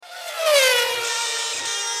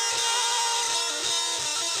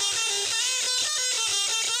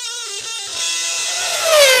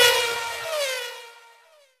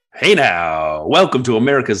Hey now, welcome to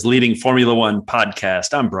America's leading Formula One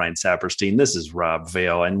podcast. I'm Brian Saperstein. This is Rob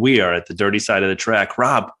Vale, and we are at the dirty side of the track.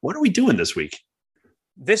 Rob, what are we doing this week?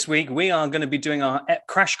 This week, we are going to be doing our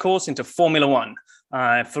crash course into Formula One.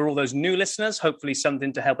 For all those new listeners, hopefully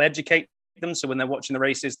something to help educate them so when they're watching the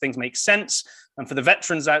races, things make sense. And for the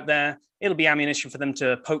veterans out there, it'll be ammunition for them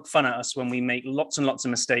to poke fun at us when we make lots and lots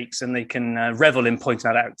of mistakes, and they can revel in pointing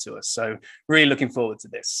that out to us. So really looking forward to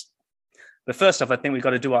this. But first off, I think we've got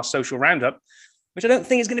to do our social roundup, which I don't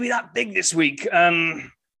think is going to be that big this week.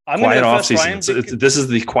 I'm Quiet off season. This is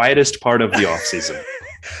the quietest part of the off season.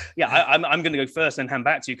 Yeah, I'm going to go first and hand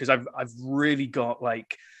back to you because I've really got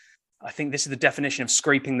I think this is the definition of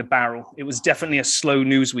scraping the barrel. It was definitely a slow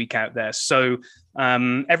news week out there. So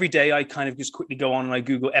every day I kind of just quickly go on and I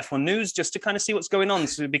Google F1 news just to kind of see what's going on.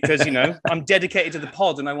 So because, I'm dedicated to the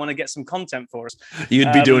pod and I want to get some content for us.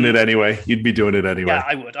 You'd be doing it anyway. Yeah,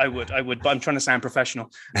 I would, but I'm trying to sound professional.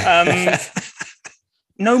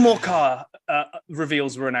 No more car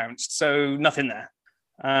reveals were announced. So nothing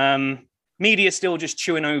there. Media still just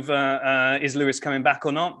chewing over, is Lewis coming back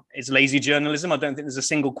or not? It's lazy journalism. I don't think there's a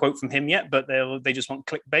single quote from him yet, but they just want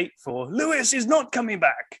clickbait for Lewis is not coming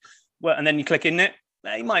back. Well, and then you click in it.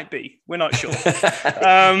 He might be. We're not sure.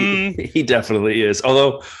 He definitely is.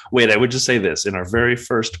 Although, wait, I would just say this. In our very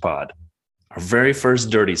first pod, our very first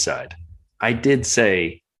dirty side, I did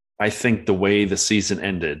say, I think the way the season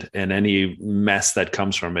ended and any mess that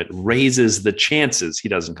comes from it raises the chances he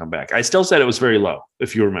doesn't come back. I still said it was very low,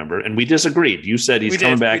 if you remember, and we disagreed. You said he's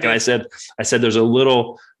coming back, and I said there's a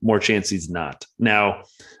little more chance he's not. Now,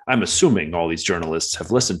 I'm assuming all these journalists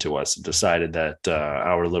have listened to us and decided that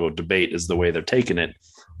our little debate is the way they're taking it.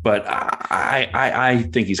 But I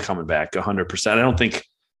think he's coming back 100%. I don't think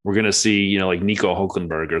we're going to see, like Nico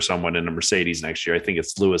Hulkenberg or someone in a Mercedes next year. I think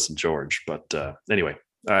it's Lewis and George. But anyway.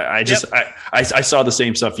 I saw the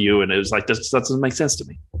same stuff you, and it was like, that doesn't make sense to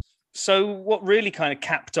me. So what really kind of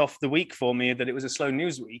capped off the week for me that it was a slow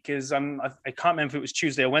news week is I can't remember if it was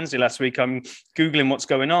Tuesday or Wednesday last week. I'm Googling what's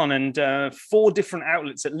going on, and 4 different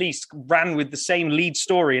outlets at least ran with the same lead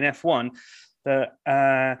story in F1 that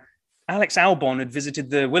Alex Albon had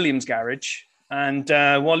visited the Williams garage, and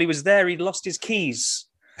while he was there, he lost his keys.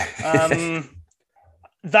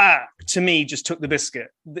 That, to me, just took the biscuit.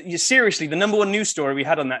 Seriously, the number one news story we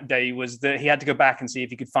had on that day was that he had to go back and see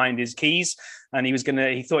if he could find his keys. And he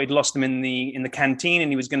thought he'd lost them in the canteen,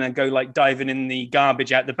 and he was going to go diving in the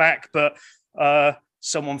garbage out the back. But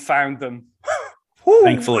someone found them.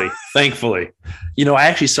 Thankfully. I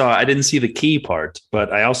didn't see the key part,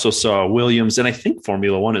 but I also saw Williams, and I think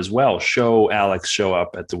Formula One as well, Alex show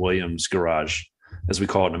up at the Williams garage, as we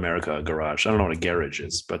call it in America, a garage. I don't know what a garage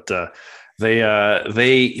is, but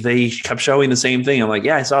They kept showing the same thing. I'm like,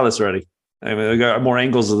 yeah, I saw this already. I mean, I got more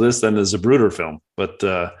angles of this than the Zapruder film. But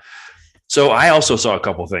so I also saw a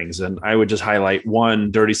couple things, and I would just highlight one.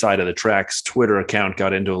 Dirty Side of the Tracks Twitter account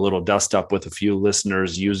got into a little dust up with a few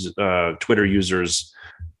listeners, Twitter users,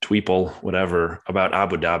 Tweeple, whatever, about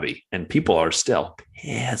Abu Dhabi, and people are still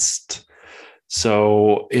pissed.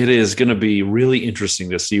 So it is going to be really interesting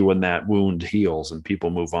to see when that wound heals and people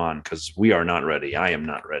move on, because we are not ready. I am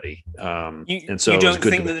not ready. You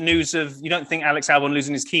don't think Alex Albon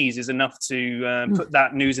losing his keys is enough to put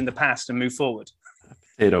that news in the past and move forward?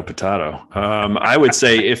 Potato. I would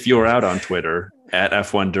say if you're out on Twitter at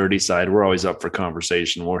F1 Dirty Side, we're always up for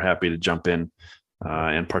conversation. We're happy to jump in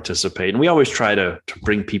and participate. And we always try to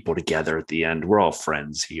bring people together at the end. We're all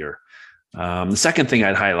friends here. The second thing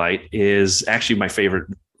I'd highlight is actually my favorite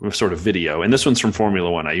sort of video. And this one's from Formula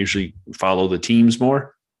One. I usually follow the teams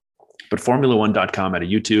more, but Formula1.com had a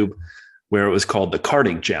YouTube where it was called the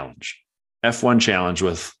Karting Challenge, F1 Challenge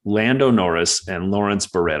with Lando Norris and Lawrence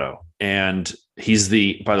Barretto. And he's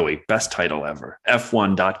by the way, best title ever,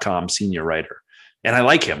 F1.com senior writer. And I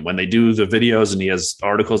like him when they do the videos and he has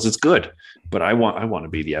articles. It's good, but I want to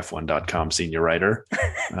be the F1.com senior writer.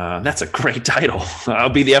 That's a great title. I'll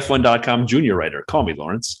be the F1.com junior writer. Call me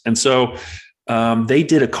Lawrence. And so they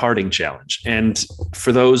did a karting challenge. And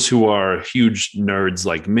for those who are huge nerds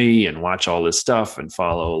like me and watch all this stuff and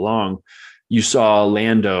follow along, you saw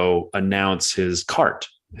Lando announce his kart,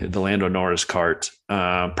 the Lando Norris kart,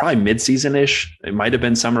 probably mid-season-ish. It might have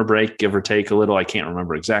been summer break, give or take a little. I can't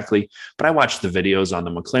remember exactly. But I watched the videos on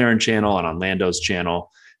the McLaren channel and on Lando's channel.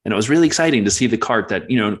 And it was really exciting to see the kart that,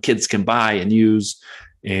 kids can buy and use.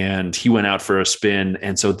 And he went out for a spin.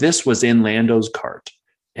 And so this was in Lando's kart.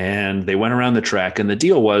 And they went around the track. And the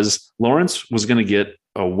deal was Lawrence was going to get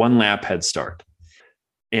a 1-lap head start.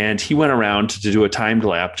 And he went around to do a timed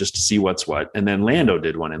lap just to see what's what. And then Lando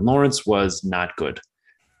did one. And Lawrence was not good.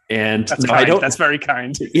 And that's very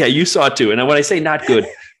kind. Yeah, you saw it too. And when I say not good,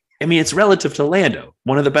 I mean, it's relative to Lando,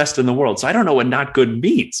 one of the best in the world. So I don't know what not good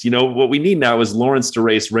means. What we need now is Lawrence to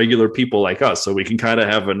race regular people like us, so we can kind of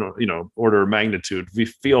have an, order of magnitude. We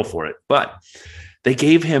feel for it. But they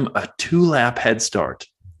gave him a 2-lap head start.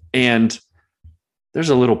 And there's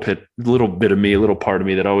a little bit of me, a little part of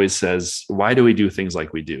me that always says, why do we do things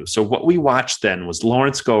like we do? So what we watched then was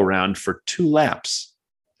Lawrence go around for 2 laps,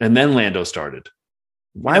 and then Lando started.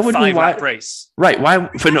 Why would we watch race? Right. Why?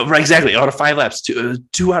 Exactly. Out of 5 laps,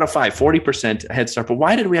 2 out of 5, 40% head start. But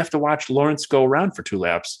why did we have to watch Lawrence go around for 2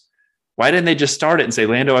 laps? Why didn't they just start it and say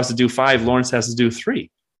Lando has to do 5, Lawrence has to do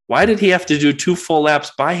 3? Why did he have to do 2 full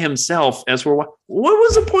laps by himself as what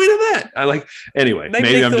was the point of that? Anyway,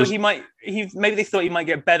 maybe they thought he might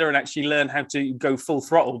get better and actually learn how to go full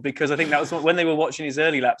throttle, because I think that was when they were watching his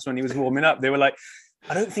early laps when he was warming up. They were like,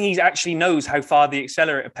 I don't think he actually knows how far the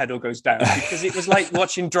accelerator pedal goes down, because it was like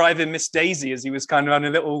watching Driving Miss Daisy as he was kind of on a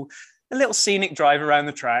little scenic drive around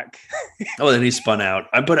the track. Oh, then he spun out.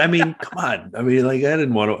 But I mean, come on. I mean, I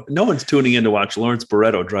didn't want to. No one's tuning in to watch Lawrence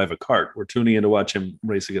Barretto drive a kart. We're tuning in to watch him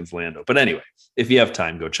race against Lando. But anyway, if you have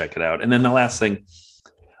time, go check it out. And then the last thing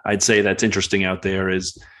I'd say that's interesting out there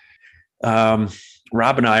is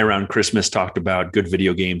Rob and I around Christmas talked about good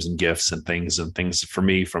video games and gifts and things for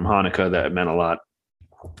me from Hanukkah that meant a lot.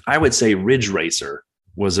 I would say Ridge Racer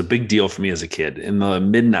was a big deal for me as a kid in the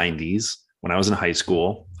mid 90s when I was in high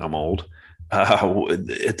school. I'm old.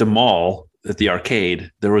 At the mall, at the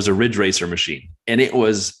arcade, there was a Ridge Racer machine, and it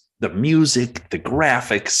was the music, the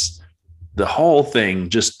graphics, the whole thing,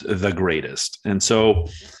 just the greatest. And so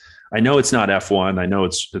I know it's not F1. I know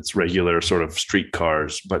it's regular sort of street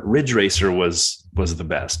cars, but Ridge Racer was the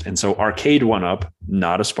best. And so Arcade 1UP,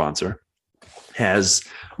 not a sponsor, has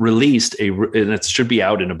released and it should be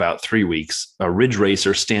out in about 3 weeks, a Ridge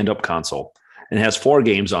Racer stand-up console. And it has 4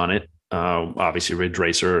 games on it. Obviously Ridge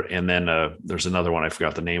Racer. And then there's another one. I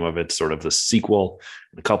forgot the name of it, sort of the sequel,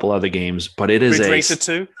 a couple other games, but it is Ridge Racer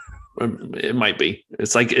 2. It might be.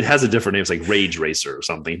 It's like, it has a different name. It's like Rage Racer or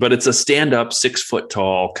something, but it's a stand-up 6 foot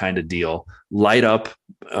tall kind of deal. Light up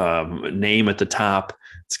name at the top.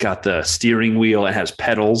 It's got the steering wheel. It has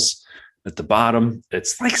pedals at the bottom.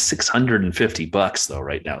 It's like $650 though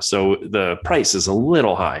right now. So the price is a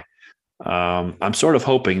little high. I'm sort of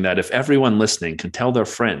hoping that if everyone listening can tell their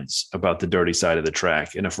friends about the Dirty Side of the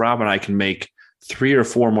Track, and if Rob and I can make $3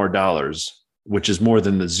 or $4 more, which is more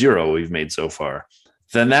than the 0 we've made so far,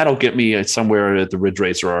 then that'll get me somewhere at the Ridge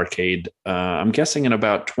Racer arcade. I'm guessing in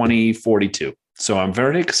about 2042. So I'm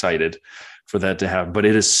very excited for that to happen, but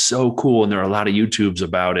it is so cool. And there are a lot of YouTubes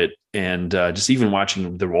about it. And just even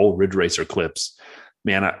watching the old Ridge Racer clips,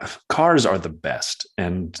 man, cars are the best.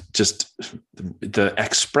 And just the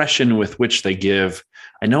expression with which they give.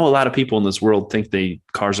 I know a lot of people in this world think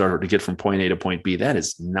cars are to get from point A to point B. That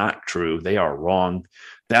is not true. They are wrong.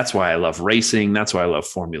 That's why I love racing. That's why I love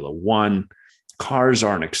Formula One. Cars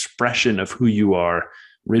are an expression of who you are.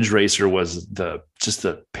 Ridge Racer was the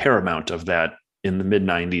paramount of that in the mid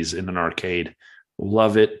 90s in an arcade.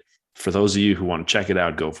 Love it. For those of you who want to check it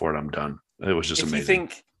out, go for it. I'm done. It was just amazing.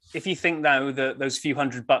 If you think though that those few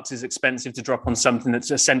 $100 is expensive to drop on something that's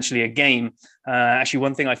essentially a game, actually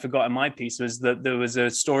one thing I forgot in my piece was that there was a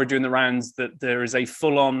story doing the rounds that there is a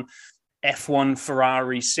full-on F1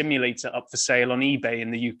 Ferrari simulator up for sale on eBay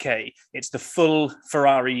in the UK. It's the full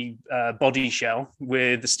Ferrari body shell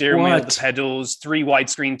with the steering wheel, the pedals, 3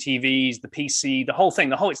 widescreen TVs, the PC, the whole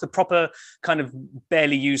thing. It's the proper kind of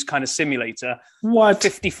barely used kind of simulator. What?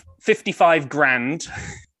 55 grand.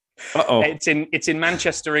 Uh-oh. It's in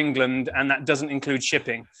Manchester, England, and that doesn't include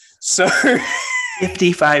shipping. So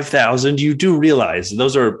 55,000. You do realize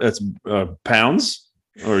that's pounds?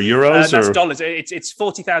 Or euros? That's dollars. It's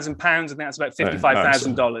 £40,000. I think that's about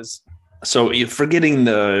 $55,000. So you're forgetting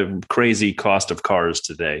the crazy cost of cars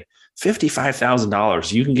today.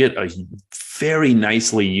 $55,000. You can get a very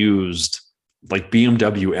nicely used, like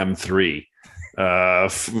BMW M3,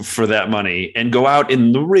 for that money, and go out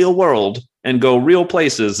in the real world and go real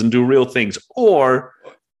places and do real things. Or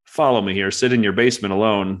follow me here, sit in your basement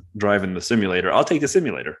alone driving the simulator. I'll take the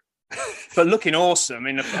simulator. But looking awesome.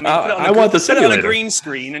 I want the simulator. Put it on a green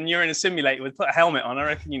screen and you're in a simulator put a helmet on. I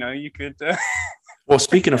reckon, you could. Well,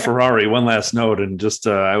 speaking of Ferrari, one last note. And just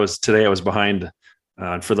I was behind,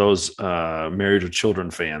 for those Married with Children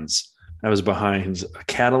fans, I was behind a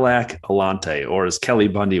Cadillac Alante, or as Kelly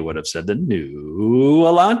Bundy would have said, the new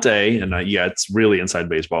Alante. And it's really inside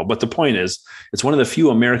baseball. But the point is, it's one of the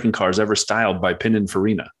few American cars ever styled by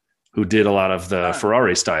Pininfarina, who did a lot of the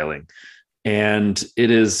Ferrari styling. And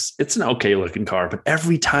it's an okay looking car, but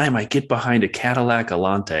every time I get behind a Cadillac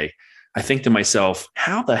Alante, I think to myself,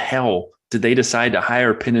 how the hell did they decide to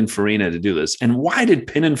hire Pininfarina to do this? And why did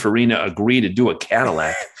Pininfarina agree to do a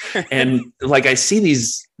Cadillac? And like, I see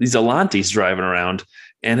these Elantes driving around,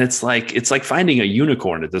 and it's like finding a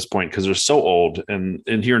unicorn at this point, because they're so old. And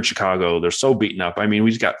here in Chicago, they're so beaten up. I mean,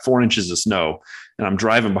 we just got 4 inches of snow, and I'm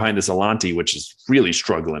driving behind this Elante, which is really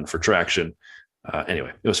struggling for traction.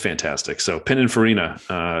 Anyway, it was fantastic. So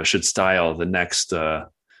Pininfarina should style the next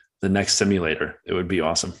simulator. It would be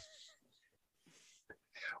awesome.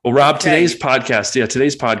 Well, Rob, today's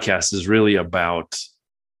podcast is really about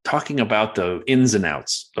talking about the ins and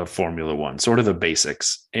outs of Formula One, sort of the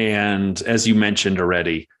basics. And as you mentioned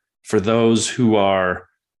already, for those who are,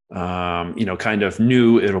 kind of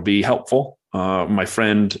new, it'll be helpful. My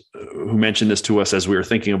friend who mentioned this to us as we were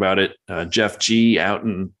thinking about it, Jeff G out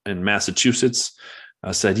in Massachusetts,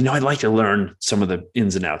 said, I'd like to learn some of the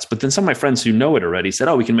ins and outs. But then some of my friends who know it already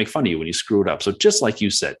said, we can make fun of you when you screw it up. So just like you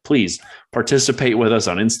said, please participate with us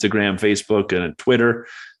on Instagram, Facebook, and Twitter.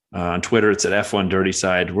 On Twitter, it's at F1 Dirty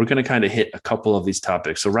Side. We're going to kind of hit a couple of these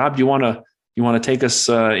topics. So Rob, you want to take us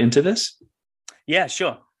into this? Yeah,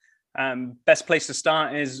 sure. Best place to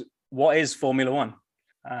start is, what is Formula One?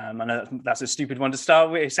 I know that's a stupid one to start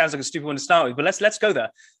with. It sounds like a stupid one to start with, but let's go there.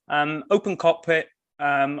 Open cockpit,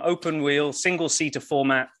 open wheel, single seater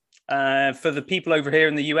format. For the people over here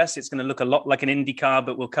in the US, it's going to look a lot like an IndyCar,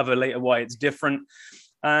 but we'll cover later why it's different.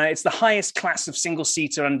 It's the highest class of single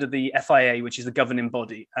seater under the FIA, which is the governing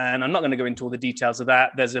body. And I'm not going to go into all the details of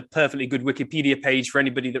that. There's a perfectly good Wikipedia page for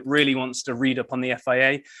anybody that really wants to read up on the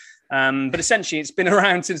FIA. But essentially, it's been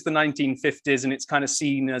around since the 1950s, and it's kind of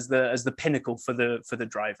seen as the pinnacle for the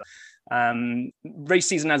driver. Race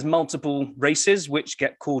season has multiple races, which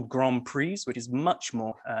get called Grand Prix, which is much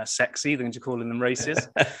more sexy than just calling them races.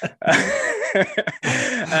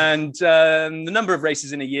 And the number of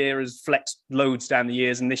races in a year has flexed loads down the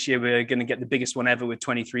years, and this year we're going to get the biggest one ever with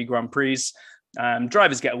 23 Grand Prix.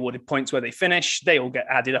 Drivers get awarded points where they finish. They all get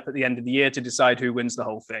added up at the end of the year to decide who wins the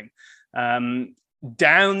whole thing.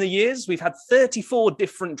 Down the years, we've had 34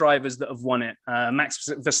 different drivers that have won it. Max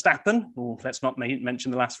Verstappen, let's not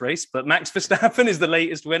mention the last race, but Max Verstappen is the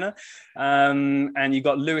latest winner. And you've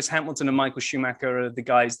got Lewis Hamilton and Michael Schumacher are the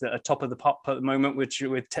guys that are top of the pop at the moment, with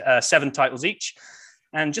 7 titles each.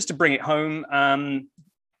 And just to bring it home,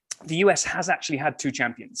 the US has actually had 2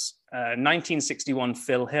 champions, 1961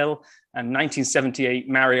 Phil Hill and 1978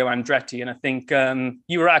 Mario Andretti. And I think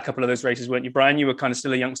you were at a couple of those races, weren't you, Brian? You were kind of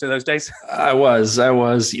still a youngster those days. I was.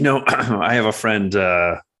 I have a friend,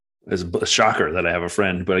 it's a shocker that I have a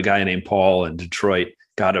friend, but a guy named Paul in Detroit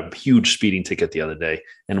got a huge speeding ticket the other day,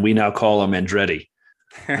 and we now call him Andretti.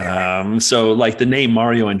 So like the name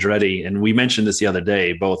Mario Andretti, and we mentioned this the other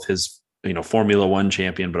day, both his Formula One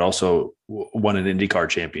champion, but also won an IndyCar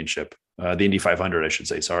championship, the Indy 500, I should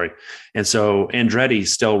say. Sorry. And so Andretti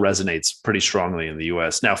still resonates pretty strongly in the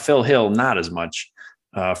US. Now, Phil Hill, not as much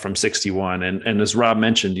from 61. And as Rob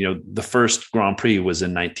mentioned, the first Grand Prix was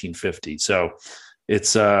in 1950. So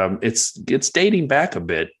it's dating back a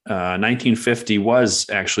bit. 1950 was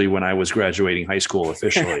actually when I was graduating high school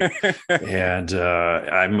officially. And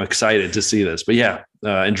I'm excited to see this. But yeah,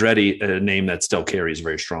 Andretti, a name that still carries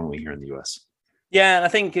very strongly here in the US. Yeah, and I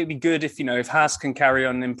think it'd be good if Haas can carry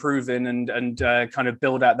on improving and kind of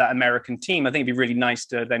build out that American team. I think it'd be really nice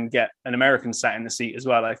to then get an American sat in the seat as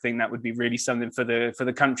well. I think that would be really something for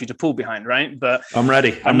the country to pull behind, right? But I'm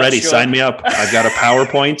ready. I'm ready. Sure. Sign me up. I've got a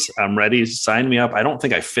PowerPoint. I'm ready. Sign me up. I don't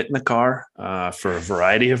think I fit in the car for a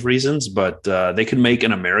variety of reasons, but they could make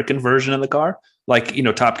an American version of the car. Like,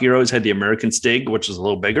 Top Gear always had the American Stig, which is a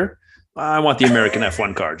little bigger. I want the American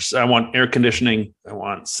F1 car. I want air conditioning. I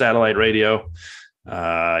want satellite radio.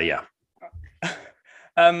 Yeah.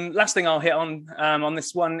 Last thing I'll hit on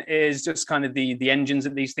this one is just kind of the engines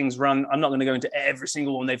that these things run. I'm not going to go into every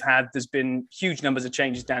single one they've had. There's been huge numbers of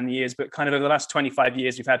changes down the years, but kind of over the last 25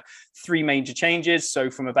 years, we've had 3 major changes. So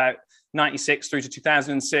from about 96 through to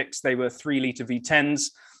 2006, they were 3-liter V10s.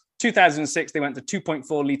 2006, they went to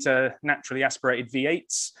 2.4-liter naturally aspirated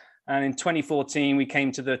V8s. And in 2014, we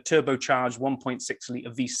came to the turbocharged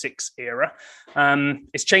 1.6-liter V6 era.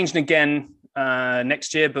 It's changing again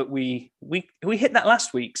next year, but we hit that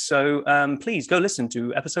last week. So please go listen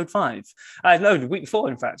to episode 5. No, the week before,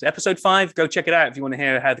 in fact. Episode 5, go check it out if you want to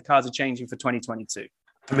hear how the cars are changing for 2022.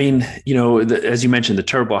 I mean, as you mentioned, the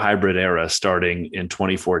turbo hybrid era starting in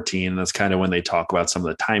 2014, that's kind of when they talk about some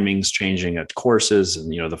of the timings changing at courses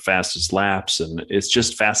and, the fastest laps. And it's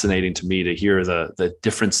just fascinating to me to hear the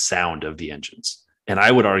different sound of the engines. And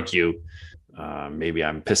I would argue Maybe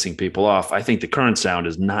I'm pissing people off. I think the current sound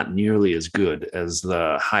is not nearly as good as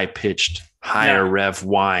the high-pitched, higher rev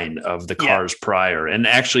whine of the cars prior. And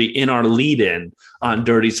actually, in our lead-in on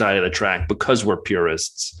Dirty Side of the Track, because we're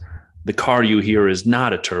purists, the car you hear is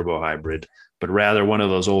not a turbo hybrid, but rather one of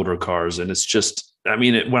those older cars. And it's just, I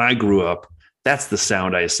mean, when I grew up, that's the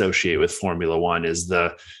sound I associate with Formula One, is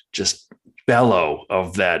the just bellow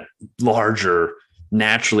of that larger,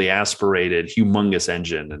 naturally aspirated, humongous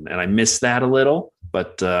engine. And I miss that a little,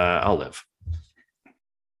 but I'll live.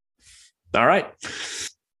 All right.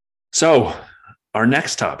 So our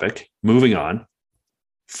next topic, moving on,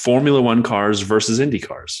 Formula One cars versus Indy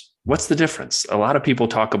cars. What's the difference? A lot of people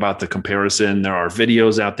talk about the comparison. There are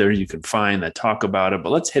videos out there you can find that talk about it,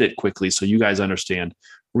 but let's hit it quickly so you guys understand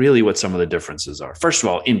really what some of the differences are. First of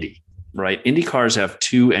all, Indy, right? Indy cars have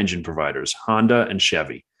two engine providers, Honda and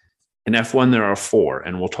Chevy. In F1, there are four,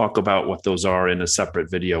 and we'll talk about what those are in a separate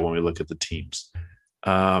video when we look at the teams.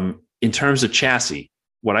 In terms of chassis,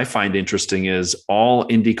 what I find interesting is all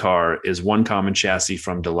IndyCar is one common chassis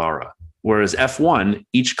from Dallara, whereas F1,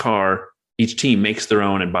 each team makes their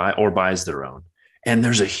own and buys their own. And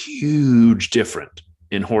there's a huge difference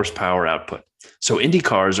in horsepower output. So Indy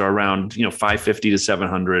cars are around 550 to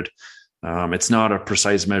 700. It's not a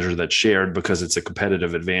precise measure that's shared because it's a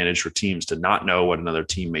competitive advantage for teams to not know what another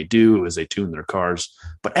team may do as they tune their cars.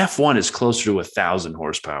 But F1 is closer to 1,000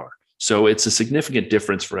 horsepower. So it's a significant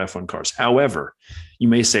difference for F1 cars. However, you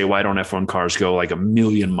may say, why don't F1 cars go like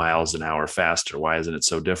 1,000,000 miles an hour faster? Why isn't it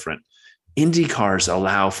so different? Indy cars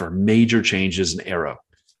allow for major changes in aero.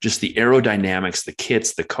 Just the aerodynamics, the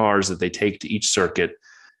kits, the cars that they take to each circuit.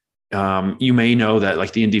 You may know that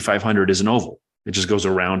like the Indy 500 is an oval. It just goes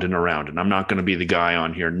around and around. And I'm not going to be the guy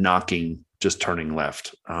on here just turning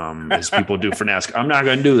left, as people do for NASCAR. I'm not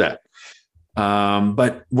going to do that.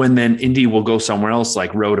 But when then Indy will go somewhere else,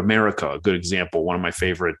 like Road America, a good example, one of my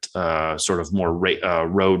favorite sort of more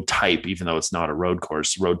road type, even though it's not a road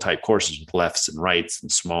course, road type courses with lefts and rights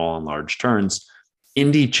and small and large turns.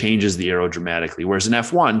 Indy changes the aero dramatically, whereas in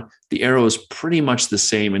F1, the aero is pretty much the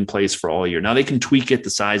same in place for all year. Now they can tweak it, the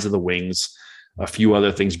size of the wings, a few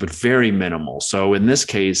other things, but very minimal. So in this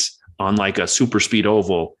case, on like a super speed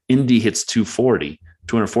oval, Indy hits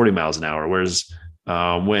 240 miles an hour, whereas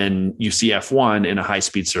when you see F1 in a high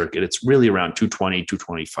speed circuit, it's really around 220,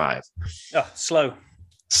 225. Oh,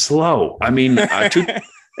 slow. I mean,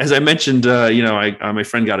 as I mentioned, my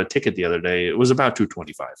friend got a ticket the other day. It was about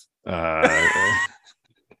 225.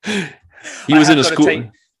 He was in a school.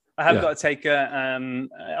 I have got to take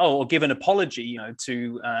or give an apology,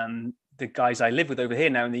 to the guys I live with over here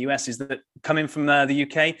now in the US. Is that coming from the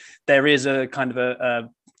UK? There is a kind of a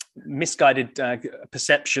misguided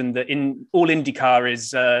perception that in all IndyCar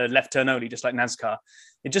is left turn only, just like NASCAR.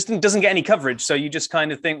 It just doesn't get any coverage. So you just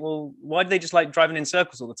kind of think, well, why do they just like driving in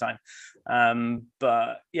circles all the time?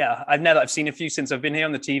 But yeah, I've seen a few since I've been here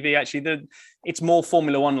on the TV. Actually, it's more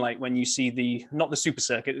Formula One, like when you see not the super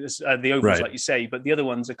circuit, the ovals, right, like you say, but the other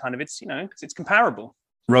ones are kind of, it's comparable.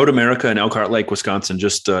 Road America in Elkhart Lake, Wisconsin,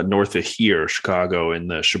 just north of here, Chicago, in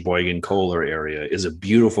the Sheboygan-Kohler area, is a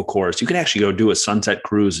beautiful course. You can actually go do a sunset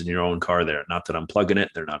cruise in your own car there. Not that I'm plugging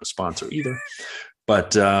it. They're not a sponsor either.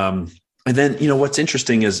 But and then, what's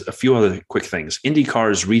interesting is a few other quick things. Indy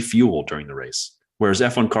cars refuel during the race, whereas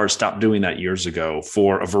F1 cars stopped doing that years ago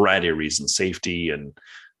for a variety of reasons, safety and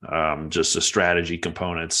just a strategy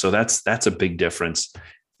component. So that's a big difference.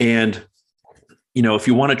 And if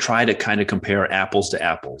you want to try to kind of compare apples to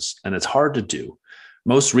apples, and it's hard to do.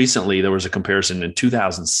 Most recently, there was a comparison in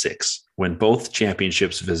 2006 when both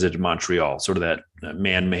championships visited Montreal, sort of that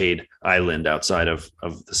man-made island outside of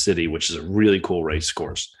the city, which is a really cool race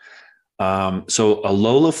course. So a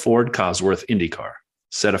Lola Ford Cosworth IndyCar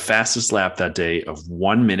set a fastest lap that day of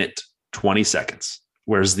 1 minute, 20 seconds,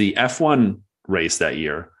 whereas the F1 race that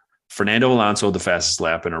year, Fernando Alonso, the fastest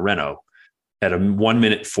lap in a Renault at a 1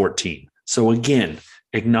 minute 14. So again,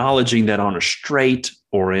 acknowledging that on a straight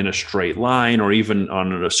or in a straight line or even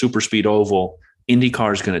on a super speed oval,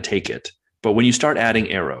 IndyCar is going to take it. But when you start adding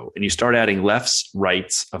aero and you start adding lefts,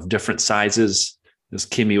 rights of different sizes, as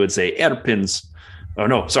Kimi would say, hairpins. Oh,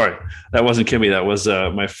 no, sorry. That wasn't Kimi. That was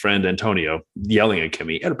my friend Antonio yelling at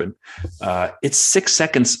Kimi, hairpin. It's 6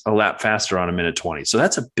 seconds a lap faster on a minute 20. So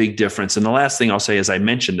that's a big difference. And the last thing I'll say is I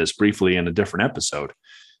mentioned this briefly in a different episode.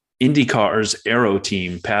 IndyCar's aero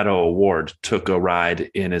team, Pato O'Ward, took a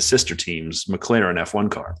ride in his sister team's McLaren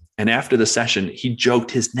F1 car. And after the session, he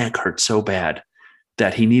joked his neck hurt so bad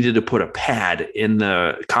that he needed to put a pad in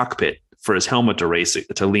the cockpit for his helmet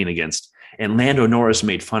to lean against. And Lando Norris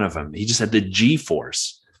made fun of him. He just had the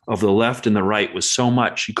G-force of the left and the right was so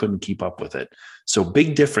much he couldn't keep up with it. So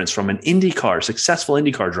big difference from an successful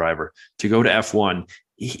IndyCar driver to go to F1.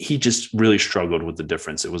 He just really struggled with the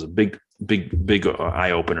difference. It was a big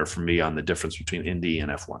eye opener for me on the difference between Indy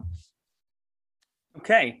and F1.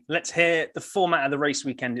 Okay, let's hear the format of the race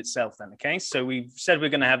weekend itself then, okay? So we've said we're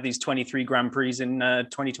going to have these 23 Grand Prix in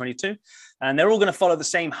 2022, and they're all going to follow the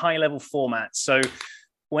same high-level format. So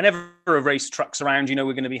whenever a race trucks around,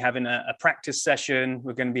 we're going to be having a practice session,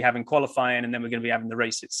 we're going to be having qualifying, and then we're going to be having the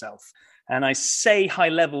race itself. And I say high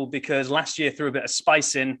level because last year threw a bit of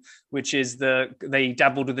spice in, which is they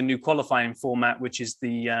dabbled with the new qualifying format, which is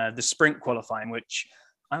the sprint qualifying, which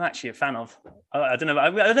I'm actually a fan of. I don't know. I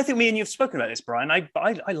don't think me and you have spoken about this, Brian.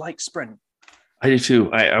 I like sprint. I do too.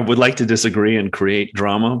 I would like to disagree and create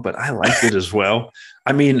drama, but I liked it as well.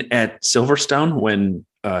 I mean, at Silverstone, when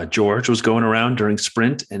George was going around during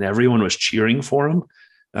sprint and everyone was cheering for him,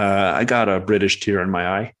 I got a British tear in my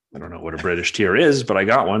eye. I don't know what a British tear is, but I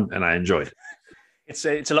got one and I enjoyed it. It's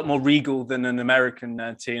a lot more regal than an American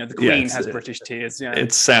tear. The Queen has British tears. Yeah,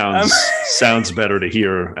 it sounds better to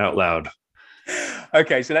hear out loud.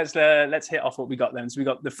 Okay, so let's hit off what we got then. So we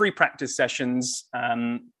got the free practice sessions.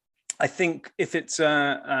 I think if it's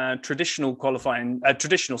a traditional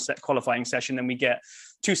set qualifying session, then we get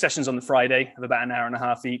 2 sessions on the Friday of about an hour and a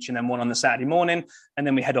half each, and then 1 on the Saturday morning, and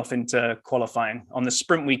then we head off into qualifying. On the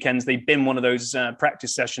sprint weekends, they bin one of those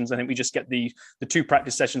practice sessions. I think we just get the 2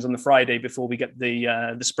 practice sessions on the Friday before we get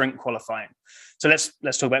the sprint qualifying. So let's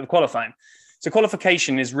talk about the qualifying. So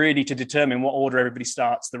qualification is really to determine what order everybody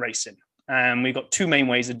starts the race in. And we've got 2 main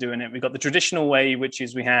ways of doing it. We've got the traditional way, which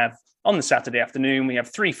is we have on the Saturday afternoon, we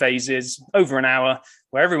have 3 phases over an hour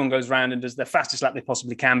where everyone goes around and does their fastest lap they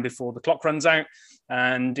possibly can before the clock runs out.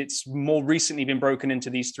 And it's more recently been broken into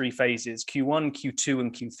these 3 phases, Q1, Q2,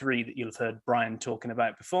 and Q3 that you'll have heard Brian talking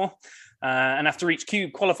about before. And after each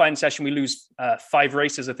qualifying session, we lose 5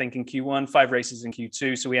 races, I think, in Q1, 5 races in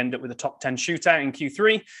Q2. So we end up with a top 10 shootout in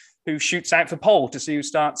Q3, who shoots out for pole to see who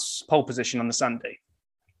starts pole position on the Sunday.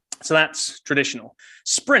 So that's traditional.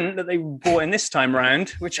 Sprint that they brought in this time around,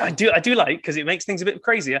 which I do like because it makes things a bit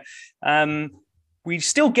crazier. We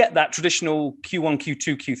still get that traditional Q1,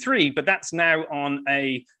 Q2, Q3, but that's now on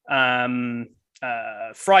a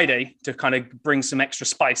Friday to kind of bring some extra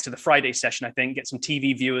spice to the Friday session, I think, get some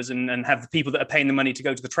TV viewers and have the people that are paying the money to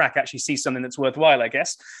go to the track actually see something that's worthwhile, I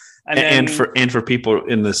guess. And for people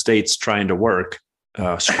in the States trying to work,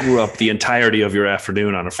 screw up the entirety of your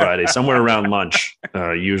afternoon on a Friday, somewhere around lunch,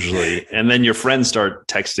 usually. And then your friends start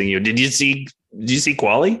texting you. Did you see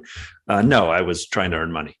quali? No, I was trying to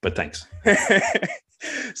earn money, but thanks.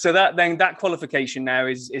 So that qualification now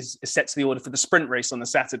is sets the order for the sprint race on the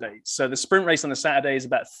Saturday. So the sprint race on the Saturday is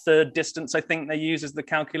about third distance, I think they use as the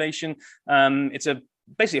calculation. It's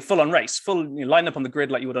basically a full-on race, line up on the grid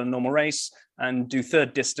like you would on a normal race and do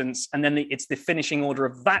third distance. And then it's the finishing order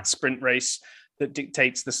of that sprint race that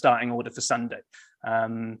dictates the starting order for Sunday.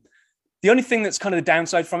 The only thing that's kind of the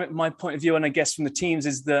downside from it, my point of view, and I guess from the teams,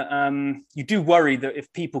 is that you do worry that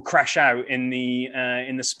if people crash out in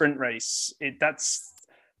the sprint race,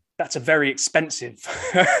 that's a very expensive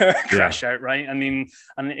crash out, right? I mean,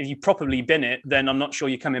 and if you properly bin it, then I'm not sure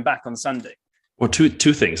you're coming back on Sunday. Well, two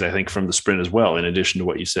things, I think, from the sprint as well, in addition to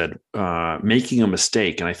what you said, making a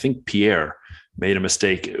mistake. And I think Pierre made a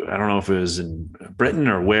mistake. I don't know if it was in Britain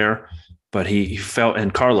or where, but he fell,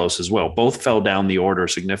 and Carlos as well, both fell down the order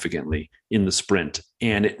significantly in the sprint.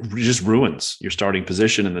 And it just ruins your starting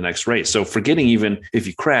position in the next race. So forgetting even if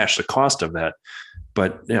you crash, the cost of that,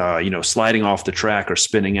 but sliding off the track or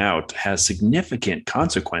spinning out has significant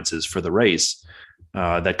consequences for the race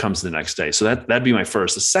that comes the next day. So that'd be my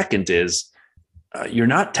first. The second is you're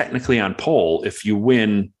not technically on pole if you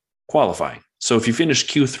win qualifying. So if you finish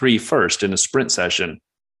Q3 first in a sprint session,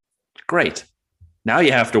 great. Now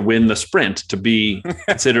you have to win the sprint to be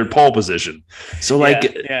considered pole position. So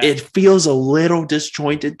it feels a little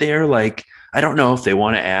disjointed there. Like, I don't know if they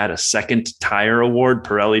want to add a second tire award.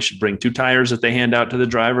 Pirelli should bring 2 tires that they hand out to the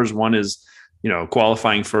drivers. One is,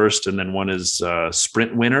 qualifying first, and then one is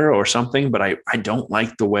sprint winner or something. But I don't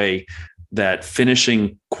like the way that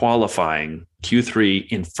finishing qualifying Q3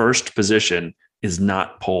 in first position is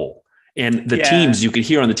not pole. And the teams, you could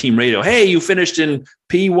hear on the team radio, hey, you finished in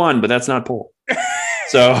P1, but that's not pole.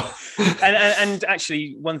 So, and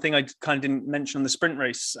actually, one thing I kind of didn't mention on the sprint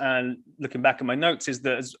race, looking back at my notes, is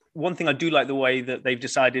that one thing I do like the way that they've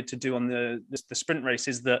decided to do on the sprint race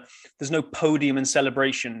is that there's no podium and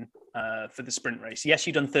celebration for the sprint race. Yes,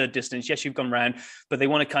 you've done third distance. Yes, you've gone round, but they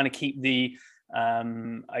want to kind of keep the,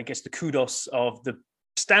 I guess, the kudos of the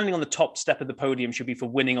standing on the top step of the podium should be for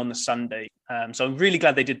winning on the Sunday. So I'm really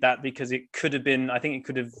glad they did that, because it could have been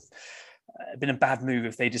a bad move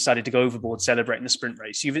if they decided to go overboard celebrating the sprint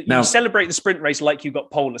race. You celebrate the sprint race like you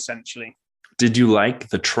got pole, essentially. Did you like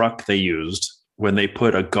the truck they used when they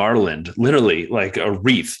put a garland, literally like a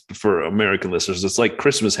wreath for American listeners? It's like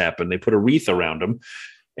Christmas happened. They put a wreath around them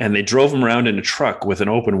and they drove them around in a truck with an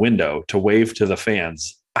open window to wave to the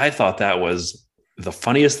fans. I thought that was the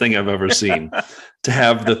funniest thing I've ever seen. To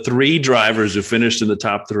have the three drivers who finished in the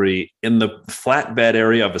top three in the flatbed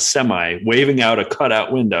area of a semi waving out a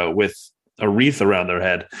cutout window with a wreath around their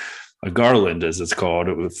head, a garland, as it's called,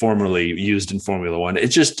 it was formerly used in Formula One.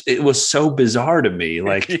 It was so bizarre to me.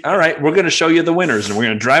 Like, all right, we're going to show you the winners and we're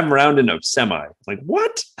going to drive them around in a semi. Like,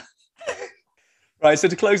 what? Right. So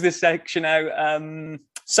to close this section out,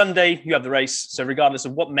 Sunday, you have the race. So regardless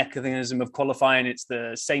of what mechanism of qualifying, it's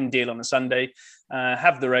the same deal on the Sunday.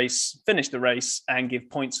 Have the race, finish the race, and give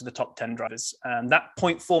points to the top 10 drivers. That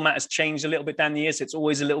point format has changed a little bit down the years. It's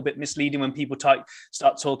always a little bit misleading when people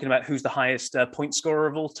start talking about who's the highest point scorer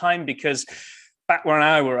of all time, because back when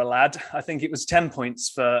I were a lad, I think it was 10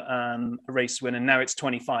 points for a race win, and now it's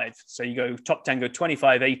 25. So you go top 10, go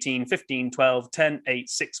 25, 18, 15, 12, 10, 8,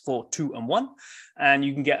 6, 4, 2, and 1. And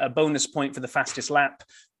you can get a bonus point for the fastest lap.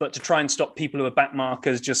 But to try and stop people who are back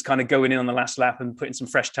markers just kind of going in on the last lap and putting some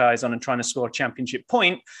fresh tires on and trying to score a championship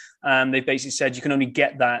point, they basically said you can only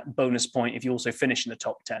get that bonus point if you also finish in the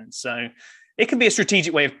top 10. So it can be a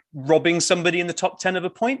strategic way of robbing somebody in the top 10 of a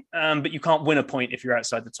point, but you can't win a point if you're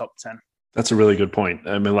outside the top 10. That's a really good point.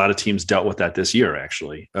 I mean, a lot of teams dealt with that this year,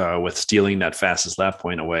 actually, with stealing that fastest lap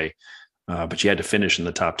point away. But you had to finish in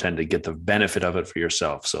the top 10 to get the benefit of it for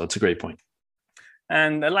yourself. So it's a great point.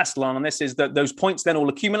 And the last line on this is that those points then all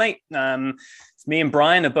accumulate. Me and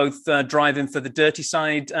Brian are both driving for the Dirty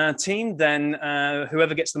Side team. Then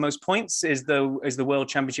whoever gets the most points is the World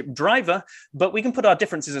Championship driver. But we can put our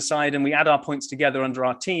differences aside and we add our points together under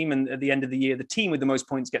our team. And at the end of the year, the team with the most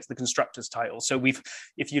points gets the constructors title. So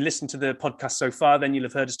if you listen to the podcast so far, then you'll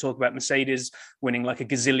have heard us talk about Mercedes winning like a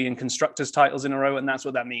gazillion constructors titles in a row. And that's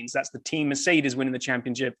what that means. That's the team Mercedes winning the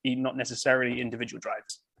championship, not necessarily individual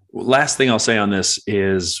drivers. Last thing I'll say on this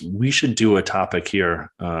is we should do a topic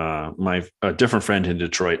here. A different friend in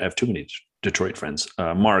Detroit, I have too many Detroit friends,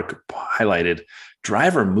 Mark, highlighted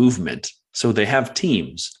driver movement. So they have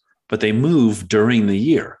teams, but they move during the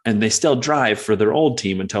year and they still drive for their old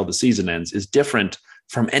team until the season ends, is different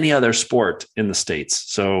from any other sport in the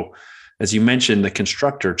States. So as you mentioned, the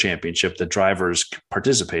constructor championship that drivers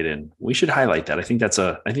participate in, we should highlight that. I think that's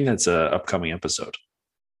a upcoming episode.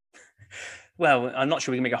 Well, I'm not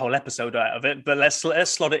sure we can make a whole episode out of it, but let's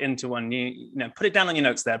slot it into one. You know, put it down on your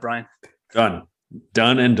notes there, Brian. Done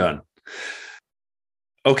and done.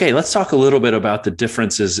 Okay, let's talk a little bit about the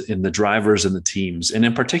differences in the drivers and the teams. And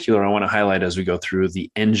in particular, I want to highlight as we go through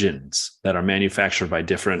the engines that are manufactured by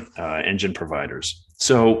different engine providers.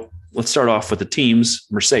 So let's start off with the teams.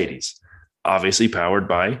 Mercedes, obviously powered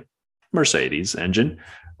by Mercedes engine.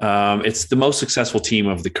 It's the most successful team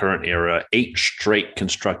of the current era, 8 straight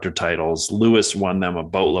constructor titles. Lewis won them a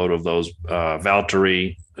boatload of those.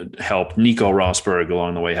 Valtteri helped, Nico Rosberg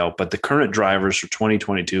along the way helped. But the current drivers for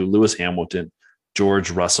 2022, Lewis Hamilton, George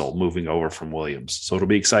Russell moving over from Williams. So it'll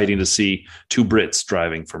be exciting to see 2 Brits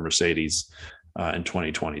driving for Mercedes in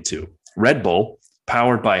 2022. Red Bull,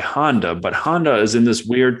 powered by Honda, but Honda is in this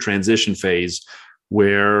weird transition phase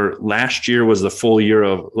where last year was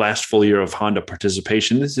the last full year of Honda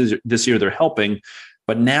participation. This year they're helping,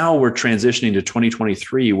 but now we're transitioning to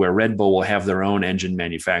 2023 where Red Bull will have their own engine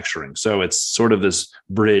manufacturing. So it's sort of this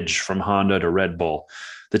bridge from Honda to Red Bull.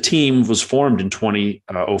 The team was formed in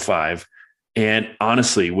 2005. And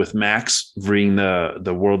honestly, with Max being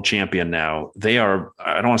the world champion now, they are,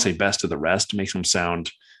 I don't want to say best of the rest, it makes them sound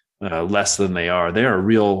less than they are. They are a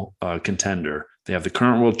real contender. They have the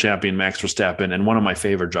current world champion, Max Verstappen, and one of my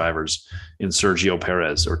favorite drivers in Sergio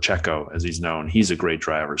Perez, or Checo, as he's known. He's a great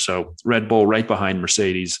driver. So Red Bull right behind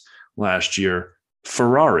Mercedes last year.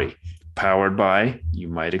 Ferrari, powered by, you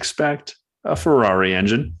might expect, a Ferrari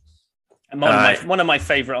engine. And one of my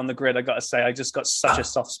favorite on the grid, I got to say, I just got such a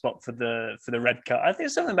soft spot for the red car. I think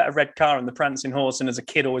there's something about a red car and the prancing horse. And as a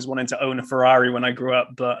kid, always wanted to own a Ferrari when I grew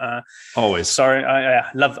up. But always, sorry, I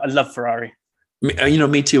love Ferrari.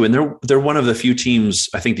 Me too. And they're one of the few teams,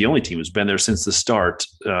 I think the only team who's been there since the start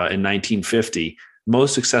in 1950.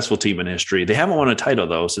 Most successful team in history. They haven't won a title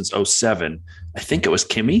though since 2007. I think it was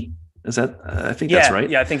Kimi. Is that? I think that's right.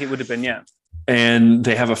 Yeah, I think it would have been. Yeah. And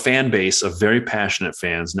they have a fan base of very passionate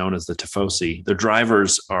fans known as the Tifosi. Their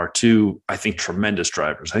drivers are 2, I think, tremendous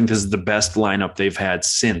drivers. I think this is the best lineup they've had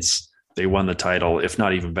since they won the title, if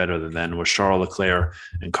not even better than then, was Charles Leclerc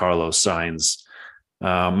and Carlos Sainz.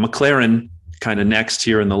 McLaren kind of next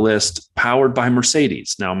here in the list, powered by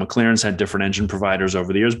Mercedes. Now, McLaren's had different engine providers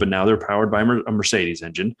over the years, but now they're powered by a Mercedes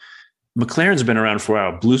engine. McLaren's been around for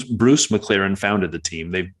a while. Bruce McLaren founded the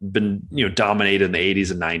team. They've been, dominated in the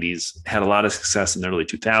 80s and 90s, had a lot of success in the early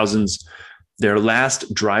 2000s. Their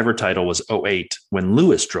last driver title was 2008 when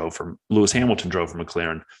Lewis Hamilton drove for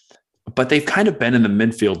McLaren. But they've kind of been in the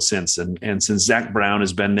midfield since. And since Zach Brown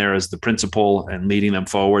has been there as the principal and leading them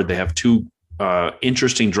forward, they have two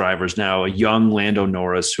interesting drivers now, a young Lando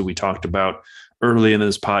Norris, who we talked about early in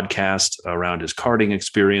this podcast around his karting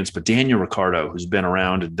experience, but Daniel Ricciardo, who's been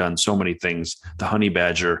around and done so many things, the Honey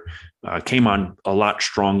Badger, came on a lot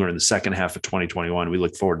stronger in the second half of 2021. We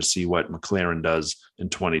look forward to see what McLaren does in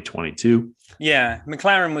 2022. Yeah,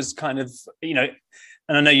 McLaren was kind of, and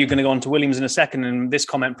I know you're going to go on to Williams in a second, and this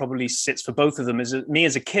comment probably sits for both of them. As me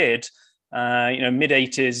as a kid, mid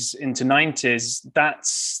 80s into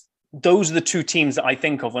 90s, those are the two teams that I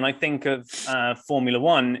think of when I think of Formula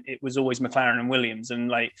One. It was always McLaren and Williams, and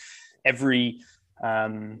like every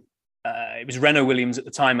it was Renault Williams at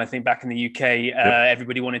the time. I think back in the UK,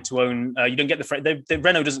 everybody wanted to own. You don't get the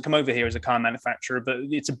Renault doesn't come over here as a car manufacturer, but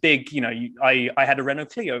it's a big. I had a Renault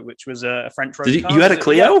Clio, which was a French road car. You had a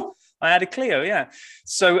Clio? Yeah, I had a Clio, yeah.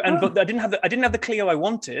 So but I didn't have the Clio I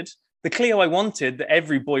wanted. The Clio I wanted, that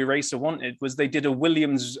every boy racer wanted, was they did a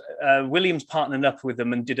Williams partnered up with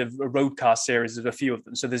them and did a road car series of a few of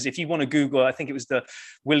them. So if you want to Google, I think it was the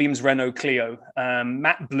Williams Renault Clio,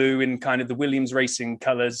 matte blue in kind of the Williams racing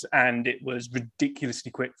colors, and it was ridiculously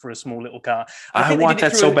quick for a small little car. I want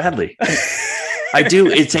that so badly. I do.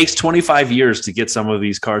 It takes 25 years to get some of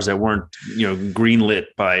these cars that weren't, green lit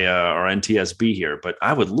by our NTSB here, but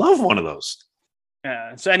I would love one of those.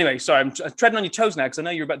 Yeah. So anyway, sorry, I'm treading on your toes now because I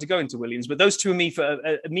know you're about to go into Williams. But those two are me for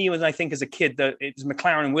me, as I think as a kid, that it was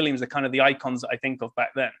McLaren and Williams are kind of the icons that I think of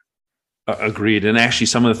back then. Agreed. And actually,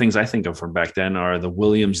 some of the things I think of from back then are the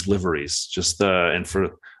Williams liveries, and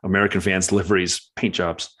for American fans, liveries, paint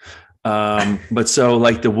jobs. But so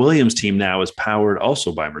like the Williams team now is powered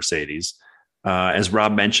also by Mercedes. As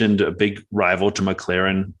Rob mentioned, a big rival to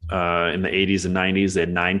McLaren in the 80s and 90s. They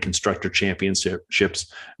had 9 constructor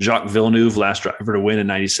championships. Jacques Villeneuve, last driver to win in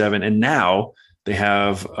 97. And now they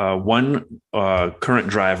have one current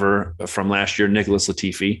driver from last year, Nicholas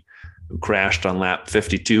Latifi, who crashed on lap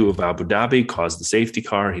 52 of Abu Dhabi, caused the safety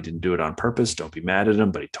car. He didn't do it on purpose. Don't be mad at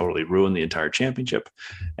him, but he totally ruined the entire championship.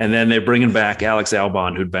 And then they're bringing back Alex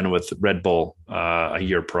Albon, who'd been with Red Bull a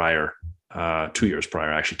year prior. 2 years prior,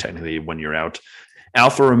 actually, technically 1 year out.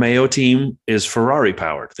 Alfa Romeo team is Ferrari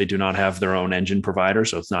powered. They do not have their own engine provider,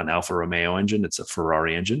 so it's not an Alfa Romeo engine. It's a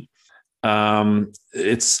Ferrari engine.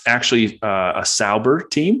 It's actually a Sauber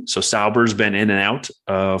team. So Sauber's been in and out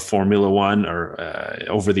of Formula One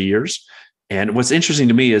over the years. And what's interesting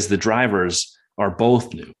to me is the drivers are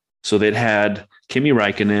both new. So they'd had Kimi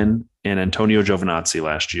Räikkönen and Antonio Giovinazzi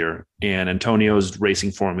last year, and Antonio's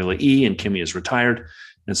racing Formula E and Kimi is retired.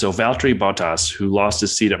 And so Valtteri Bottas, who lost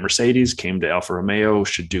his seat at Mercedes, came to Alfa Romeo,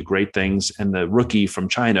 should do great things. And the rookie from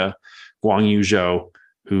China, Guanyu Zhou,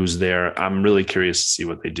 who's there, I'm really curious to see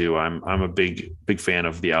what they do. I'm a big fan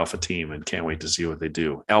of the Alfa team and can't wait to see what they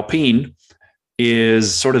do. Alpine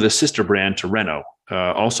is sort of the sister brand to Renault,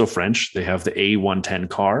 also French. They have the A110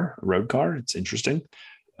 car, a road car. It's interesting,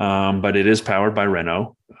 but it is powered by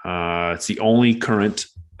Renault. It's the only current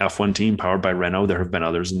F1 team powered by Renault. There have been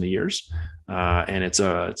others in the years. And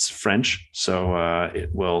it's French, so it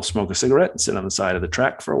will smoke a cigarette and sit on the side of the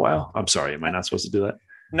track for a while. I'm sorry, am I not supposed to do that?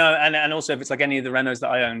 No, and also if it's like any of the Renaults that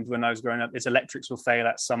I owned when I was growing up, its electrics will fail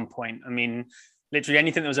at some point. I mean, literally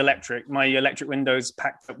anything that was electric, my electric windows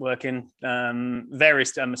packed up working,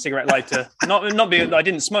 various cigarette lighter, not being I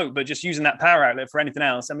didn't smoke, but just using that power outlet for anything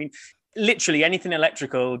else. I mean, literally anything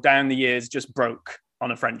electrical down the years just broke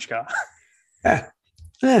on a French car.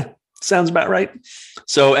 Sounds about right.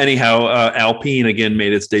 So anyhow, Alpine again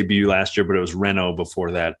made its debut last year, but it was Renault before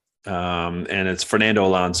that. And it's Fernando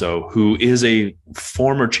Alonso, who is a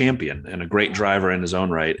former champion and a great driver in his own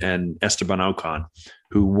right, and Esteban Ocon,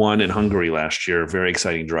 who won in Hungary last year. Very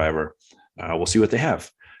exciting driver. We'll see what they have.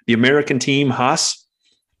 The American team, Haas,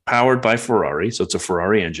 powered by Ferrari. So it's a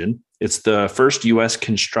Ferrari engine. It's the first U.S.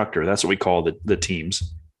 constructor. That's what we call the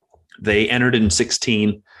teams. They entered in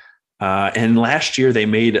 2016. And last year they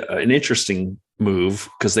made an interesting move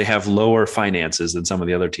because they have lower finances than some of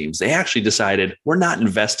the other teams. They actually decided we're not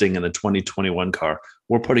investing in the 2021 car.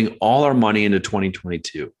 We're putting all our money into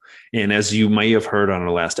 2022. And as you may have heard on our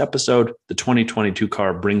last episode, the 2022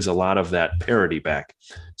 car brings a lot of that parity back.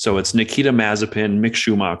 So it's Nikita Mazepin, Mick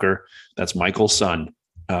Schumacher, that's Michael's son,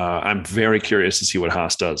 I'm very curious to see what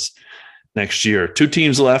Haas does next year. 2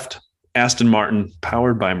 teams left. Aston Martin,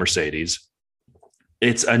 powered by Mercedes.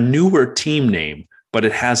 It's a newer team name, but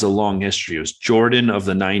it has a long history. It was Jordan of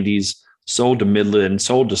the 90s, sold to Midland,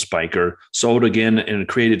 sold to Spiker, sold again, and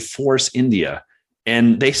created Force India.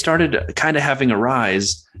 And they started kind of having a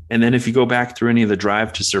rise. And then if you go back through any of the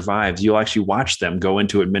Drive to Survive, you'll actually watch them go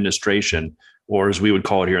into administration, or as we would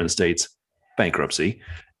call it here in the States, bankruptcy.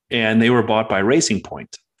 And they were bought by Racing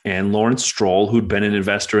Point and Lawrence Stroll, who'd been an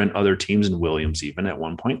investor in other teams, and Williams even at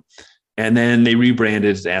one point. And then they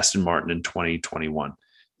rebranded Aston Martin in 2021.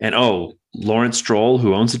 And Lawrence Stroll,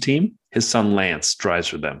 who owns the team, his son Lance drives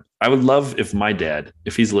for them. I would love if my dad,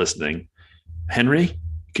 if he's listening, Henry,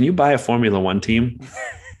 can you buy a Formula One team?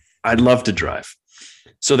 I'd love to drive.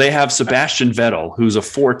 So they have Sebastian Vettel, who's a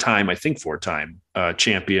four-time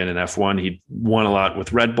champion in F1. He won a lot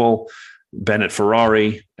with Red Bull, been at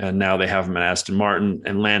Ferrari, and now they have him at Aston Martin.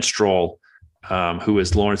 And Lance Stroll, who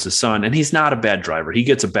is Lawrence's son, and he's not a bad driver. He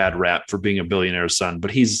gets a bad rap for being a billionaire's son,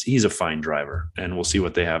 but he's a fine driver, and we'll see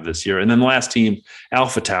what they have this year. And then the last team,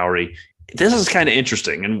 AlphaTauri. This is kind of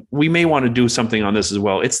interesting, and we may want to do something on this as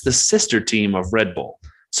well. It's the sister team of Red Bull.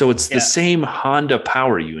 So it's the same Honda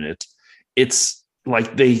power unit. It's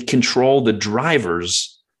like they control the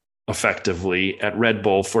drivers effectively at Red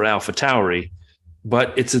Bull for AlphaTauri,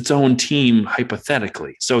 but it's its own team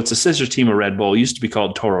hypothetically. So it's a sister team of Red Bull. It used to be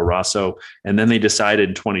called Toro Rosso, and then they decided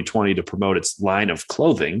in 2020 to promote its line of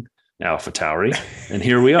clothing, AlphaTauri, and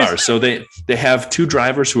here we are. So they have 2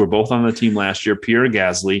 drivers who were both on the team last year, Pierre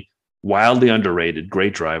Gasly, wildly underrated,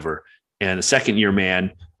 great driver, and a second-year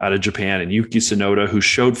man out of Japan, and Yuki Tsunoda, who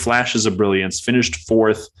showed flashes of brilliance, finished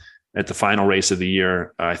 4th at the final race of the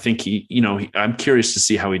year. I think I'm curious to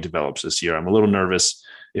see how he develops this year. I'm a little nervous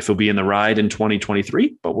if he'll be in the ride in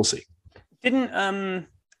 2023, but we'll see. I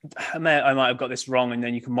might have got this wrong, and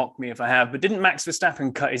then you can mock me if I have, but didn't Max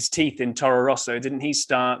Verstappen cut his teeth in Toro Rosso? Didn't he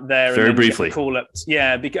start there? Very briefly. Call-ups?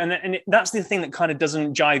 Yeah, and that's the thing that kind of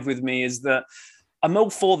doesn't jive with me, is that I'm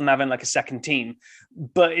all for them having like a second team,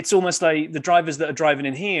 but it's almost like the drivers that are driving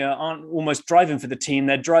in here aren't almost driving for the team.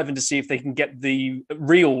 They're driving to see if they can get the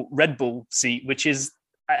real Red Bull seat, which is,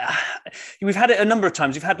 we've had it a number of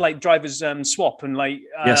times. We've had like drivers swap and like,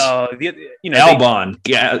 Albon,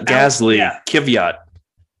 Gasly, Kvyat.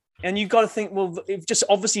 And you've got to think, well, it just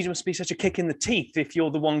obviously must be such a kick in the teeth if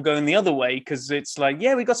you're the one going the other way, because it's like,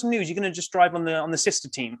 yeah, we got some news. You're going to just drive on the sister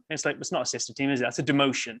team. And it's like, it's not a sister team, is it? That's a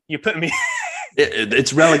demotion. You're putting me.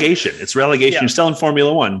 It's relegation. It's relegation. Yeah. You're still in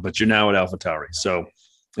Formula One, but you're now at AlphaTauri. So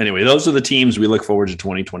anyway, those are the teams we look forward to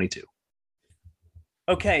 2022.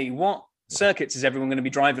 Okay, what circuits is everyone going to be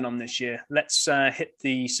driving on this year? Let's hit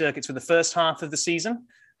the circuits for the first half of the season.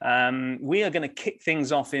 We are going to kick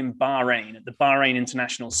things off in Bahrain, at the Bahrain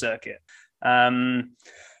International Circuit.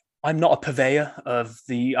 I'm not a purveyor of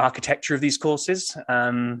the architecture of these courses.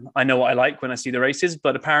 I know what I like when I see the races,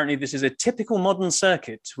 but apparently this is a typical modern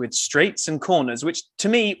circuit with straights and corners, which to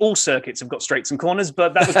me, all circuits have got straights and corners,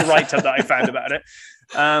 but that was the write-up that I found about it.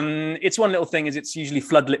 It's one little thing is it's usually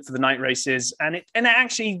floodlit for the night races, and it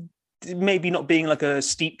actually, maybe not being like a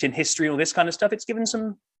steeped in history or this kind of stuff, it's given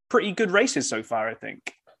some pretty good races so far, I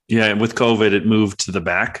think. Yeah, and with COVID, it moved to the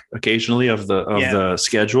back occasionally of the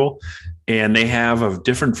schedule, and they have a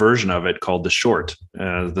different version of it called the short.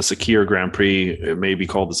 The Sakir Grand Prix, it may be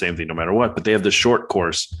called the same thing no matter what, but they have the short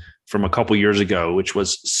course from a couple years ago, which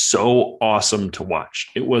was so awesome to watch.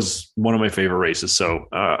 It was one of my favorite races, so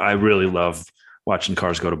I really love watching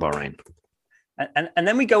cars go to Bahrain. And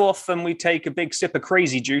then we go off and we take a big sip of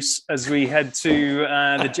crazy juice as we head to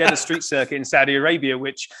the Jeddah Street Circuit in Saudi Arabia,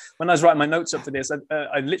 which when I was writing my notes up for this,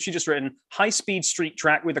 I've literally just written high-speed street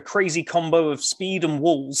track with a crazy combo of speed and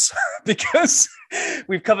walls because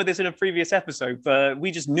we've covered this in a previous episode, but we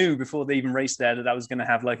just knew before they even raced there that was going to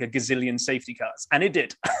have like a gazillion safety cars, and it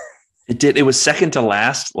did. It did. It was second to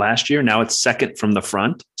last year. Now it's second from the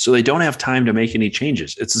front, so they don't have time to make any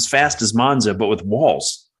changes. It's as fast as Monza, but with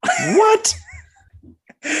walls. What?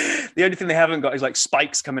 The only thing they haven't got is like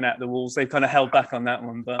spikes coming out of the walls. They've kind of held back on that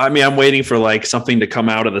one. But I mean, I'm waiting for like something to come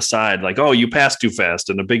out of the side, like, oh, you passed too fast,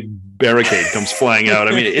 and a big barricade comes flying out.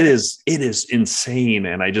 I mean, it is insane.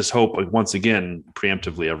 And I just hope, once again,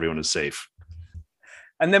 preemptively, everyone is safe.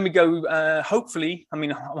 And then we go, hopefully, I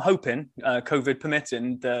mean, I'm hoping, COVID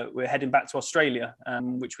permitting, that we're heading back to Australia,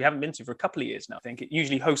 which we haven't been to for a couple of years now. I think it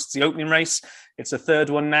usually hosts the opening race. It's the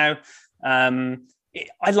third one now.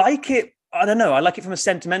 I like it. I don't know. I like it from a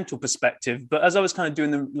sentimental perspective, but as I was kind of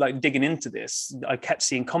doing digging into this, I kept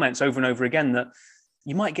seeing comments over and over again that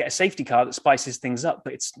you might get a safety car that spices things up,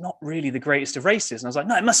 but it's not really the greatest of races. And I was like,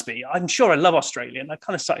 no, it must be. I'm sure I love Australia. And I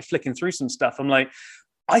kind of started flicking through some stuff. I'm like,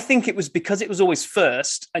 I think it was because it was always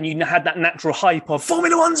first and you had that natural hype of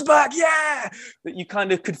Formula One's back, yeah, that you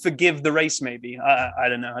kind of could forgive the race maybe. I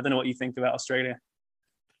don't know. I don't know what you think about Australia.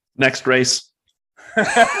 Next race.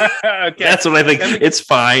 Okay. That's what I think. It's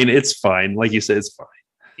fine. It's fine. Like you said, it's fine.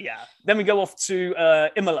 Yeah. Then we go off to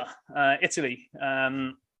Imola, Italy.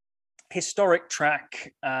 Historic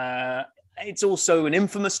track. It's also an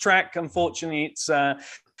infamous track. Unfortunately, it's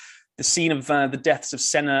the scene of the deaths of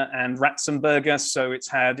Senna and Ratzenberger. So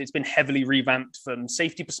it's been heavily revamped from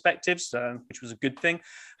safety perspectives, which was a good thing.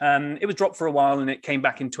 It was dropped for a while and it came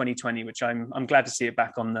back in 2020, which I'm glad to see it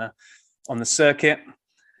back on the circuit.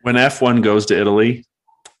 When F1 goes to Italy,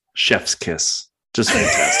 chef's kiss. Just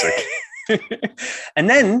fantastic. And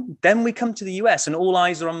then we come to the US and all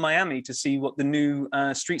eyes are on Miami to see what the new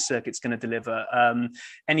street circuit's going to deliver.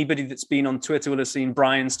 Anybody that's been on Twitter will have seen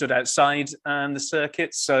Brian stood outside the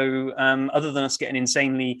circuit. So other than us getting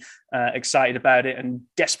insanely excited about it and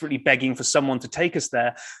desperately begging for someone to take us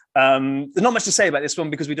there, there's not much to say about this one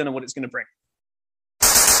because we don't know what it's going to bring.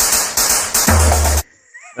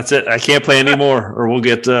 That's it. I can't play anymore or we'll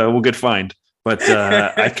get fined. But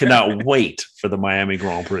I cannot wait for the Miami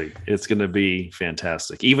Grand Prix. It's going to be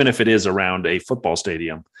fantastic, even if it is around a football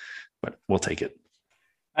stadium. But we'll take it.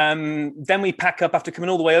 Then we pack up after coming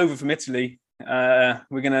all the way over from Italy. We're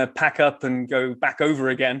going to pack up and go back over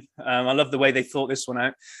again. I love the way they thought this one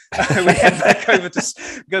out. We head back over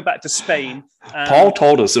go back to Spain. Paul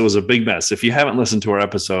told us it was a big mess. If you haven't listened to our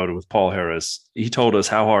episode with Paul Harris, he told us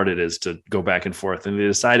how hard it is to go back and forth. And they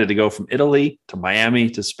decided to go from Italy to Miami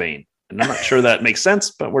to Spain. And I'm not sure that makes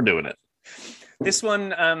sense, but we're doing it. This one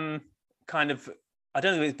kind of, I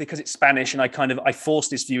don't know, it's because it's Spanish and I force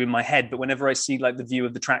this view in my head, but whenever I see like the view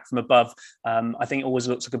of the track from above, I think it always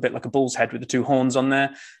looks like a bit like a bull's head with the two horns on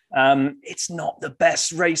there. It's not the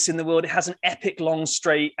best race in the world. It has an epic long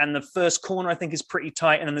straight and the first corner I think is pretty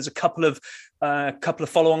tight. And then there's a couple of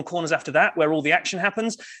follow-on corners after that where all the action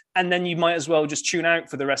happens. And then you might as well just tune out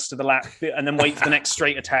for the rest of the lap and then wait for the next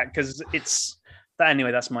straight attack because it's...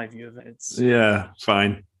 Anyway, that's my view of it. Yeah,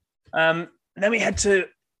 fine. Then we head to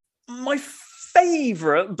my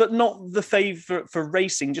favorite, but not the favorite for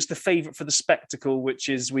racing, just the favorite for the spectacle, which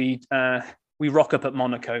is we rock up at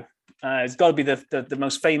Monaco. It's got to be the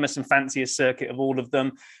most famous and fanciest circuit of all of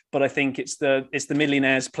them, but I think it's the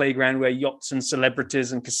millionaires' playground where yachts and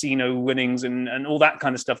celebrities and casino winnings and all that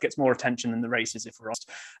kind of stuff gets more attention than the races, if we're honest.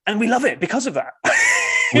 And we love it because of that.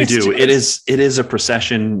 We do. It is a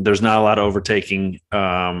procession. There's not a lot of overtaking.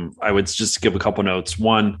 I would just give a couple notes.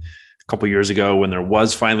 One, a couple years ago when there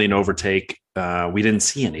was finally an overtake, we didn't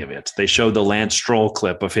see any of it. They showed the Lance Stroll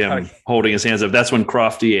clip of him holding his hands up. That's when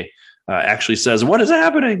Crofty actually says, "What is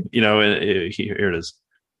happening?" Here it is.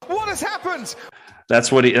 What has happened?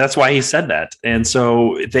 That's why he said that. And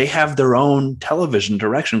so they have their own television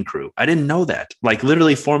direction crew. I didn't know that. Like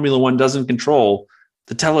literally Formula One doesn't control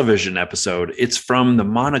the television episode. It's from the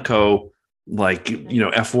Monaco,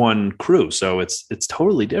 F1 crew. So it's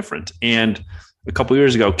totally different. And a couple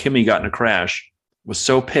years ago, Kimi got in a crash, was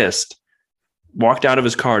so pissed, walked out of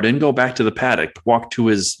his car, didn't go back to the paddock, walked to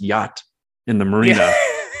his yacht in the marina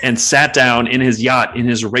and sat down in his yacht in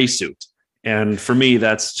his race suit. And for me,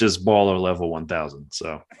 that's just baller level 1000.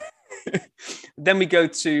 So then we go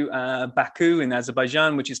to Baku in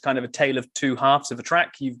Azerbaijan, which is kind of a tale of two halves of a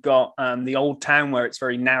track. You've got the old town where it's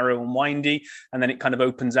very narrow and windy, and then it kind of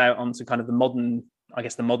opens out onto kind of the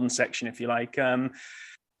modern section, if you like.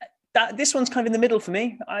 This one's kind of in the middle for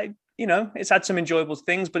me. It's had some enjoyable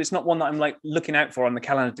things, but it's not one that I'm like looking out for on the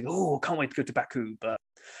calendar to go, oh, can't wait to go to Baku. But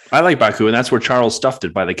I like Baku, and that's where Charles stuffed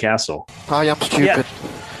it by the castle. I am stupid. Yeah.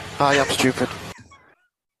 I am stupid.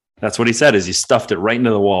 That's what he said, is he stuffed it right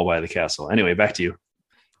into the wall by the castle. Anyway, back to you.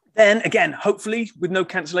 Then again, hopefully with no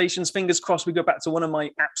cancellations, fingers crossed, we go back to one of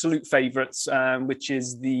my absolute favorites, which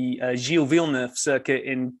is the Gilles Villeneuve circuit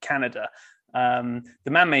in Canada. The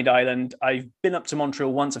man-made island. I've been up to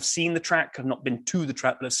Montreal once. I've seen the track. I've not been to the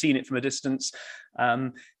track, but I've seen it from a distance.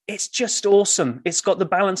 It's just awesome. It's got the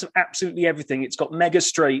balance of absolutely everything. It's got mega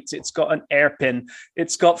straights. It's got an airpin.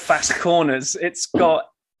 It's got fast corners. It's got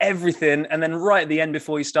everything. And then right at the end,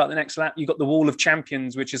 before you start the next lap, you've got the Wall of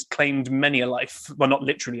Champions, which has claimed many a life. Well, not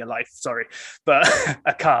literally a life, sorry, but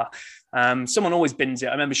a car. Someone always bins it.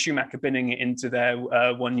 I remember Schumacher binning it into there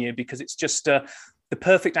one year because it's just the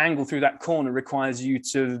perfect angle through that corner requires you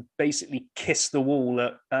to basically kiss the wall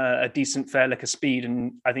at a decent fair lick of speed.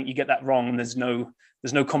 And I think you get that wrong and there's no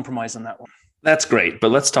compromise on that one. That's great. But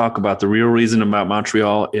let's talk about the real reason about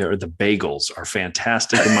Montreal. The bagels are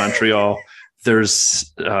fantastic in Montreal.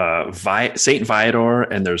 There's St. Viator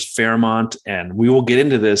and there's Fairmont, and we will get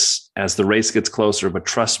into this as the race gets closer. But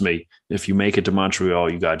trust me, if you make it to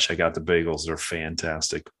Montreal, you got to check out the bagels. They're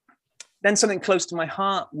fantastic. Then something close to my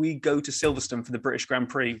heart, we go to Silverstone for the British Grand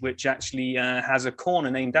Prix, which actually has a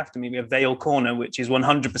corner named after me. We have Vale Corner, which is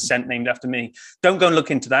 100% named after me. Don't go and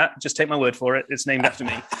look into that. Just take my word for it. It's named after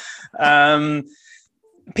me.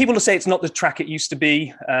 People will say it's not the track it used to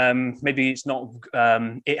be. Maybe it's not.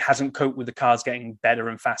 It hasn't coped with the cars getting better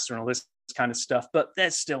and faster and all this kind of stuff. But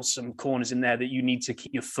there's still some corners in there that you need to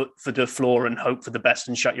keep your foot for the floor and hope for the best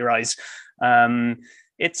and shut your eyes.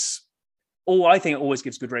 I think it always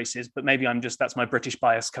gives good races, but maybe that's my British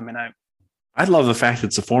bias coming out. I love the fact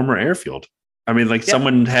it's a former airfield. I mean, like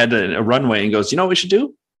someone had a runway and goes, you know what we should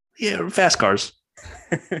do? Yeah, fast cars.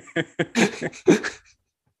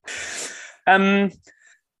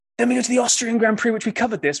 Then we go to the Austrian Grand Prix, which we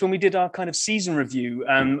covered this when we did our kind of season review,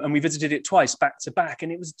 and we visited it twice back to back,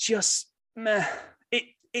 and it was just meh.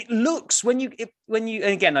 It looks when you and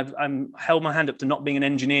again I'm held my hand up to not being an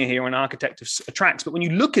engineer here or an architect of tracks, but when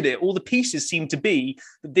you look at it, all the pieces seem to be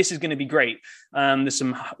that this is going to be great. There's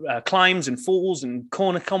some climbs and falls and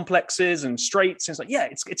corner complexes and straights. And it's like, yeah,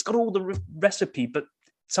 it's got all the recipe, but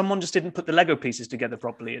someone just didn't put the Lego pieces together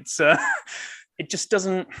properly. It just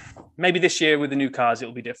doesn't. Maybe this year with the new cars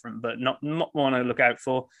it'll be different, but not one I look out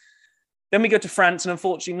for. Then we go to France, and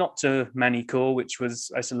unfortunately not to Manicourt, which was,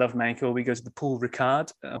 I used to love Manicourt. We go to the Paul Ricard,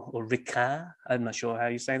 or Ricard. I'm not sure how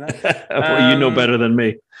you say that. Well, you know better than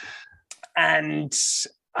me. And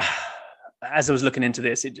as I was looking into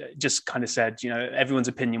this, it just kind of said, everyone's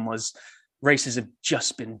opinion was races have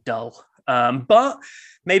just been dull. But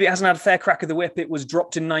maybe it hasn't had a fair crack of the whip. It was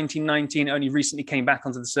dropped in 1919, only recently came back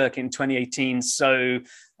onto the circuit in 2018. So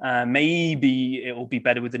maybe it will be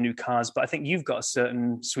better with the new cars. But I think you've got a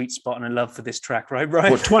certain sweet spot and a love for this track, right,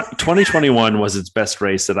 Brian? Well, 2021 was its best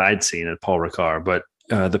race that I'd seen at Paul Ricard, but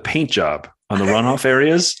the paint job on the runoff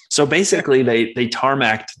areas. So basically they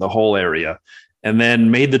tarmacked the whole area and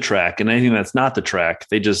then made the track, and anything that's not the track,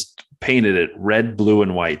 they just painted it red, blue,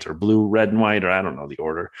 and white, or blue, red, and white, or I don't know the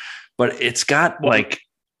order. But it's got like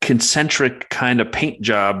concentric kind of paint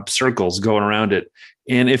job circles going around it.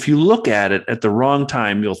 And if you look at it at the wrong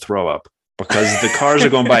time, you'll throw up because the cars are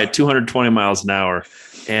going by at 220 miles an hour.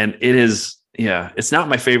 And it is, it's not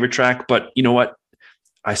my favorite track, but you know what?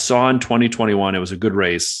 I saw in 2021, it was a good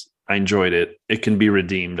race. I enjoyed it. It can be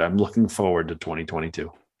redeemed. I'm looking forward to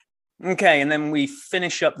 2022. Okay, and then we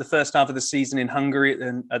finish up the first half of the season in Hungary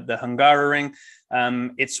at the Hungaroring.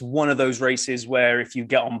 It's one of those races where if you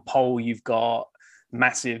get on pole, you've got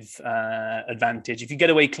massive advantage. If you get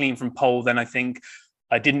away clean from pole, then I think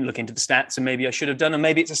I didn't look into the stats, and maybe I should have done, and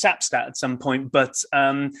maybe it's a SAP stat at some point, but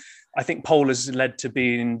I think pole has led to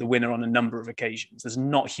being the winner on a number of occasions. There's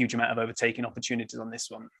not a huge amount of overtaking opportunities on this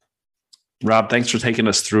one. Rob, thanks for taking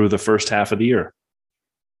us through the first half of the year.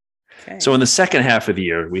 Okay. So in the second half of the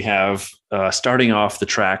year, we have starting off the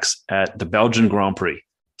tracks at the Belgian Grand Prix,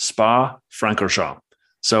 Spa-Francorchamps.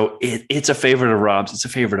 So it's a favorite of Rob's. It's a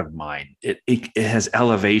favorite of mine. It has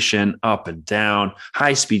elevation up and down,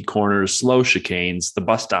 high-speed corners, slow chicanes, the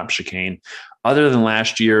bus stop chicane. Other than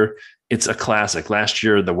last year, it's a classic. Last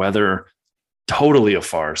year, the weather, totally a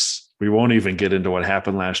farce. We won't even get into what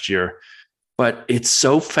happened last year. But it's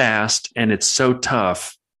so fast and it's so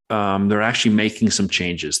tough. They're actually making some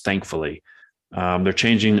changes, thankfully. They're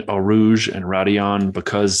changing Eau Rouge and Radillon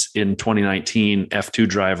because in 2019, F2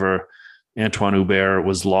 driver Antoine Hubert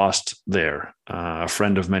was lost there, a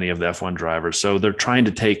friend of many of the F1 drivers. So they're trying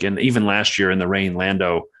to take, and even last year in the rain,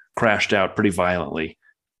 Lando crashed out pretty violently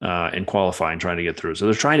in qualifying, trying to get through. So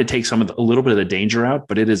they're trying to take a little bit of the danger out,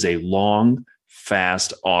 but it is a long,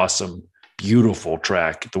 fast, awesome, beautiful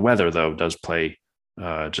track. The weather, though, does play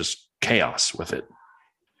just chaos with it.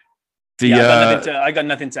 I got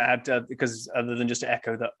nothing to add because other than just to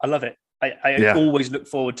echo that I love it. I always look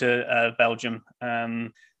forward to Belgium.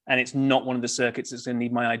 And it's not one of the circuits that's going to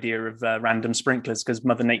need my idea of random sprinklers because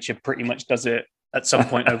Mother Nature pretty much does it at some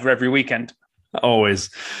point over every weekend. Always.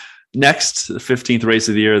 Next, the 15th race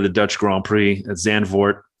of the year, the Dutch Grand Prix at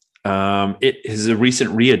Zandvoort. It is a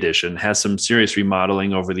recent re-edition, has some serious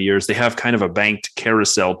remodeling over the years. They have kind of a banked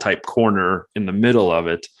carousel type corner in the middle of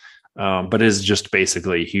it. But it is just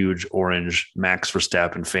basically a huge orange Max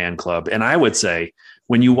Verstappen fan club. And I would say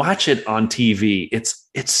when you watch it on TV,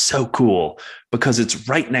 it's so cool because it's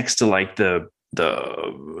right next to like the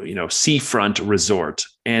seafront resort.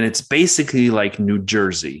 And it's basically like New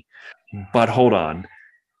Jersey, but hold on,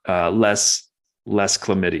 less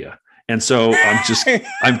chlamydia. And so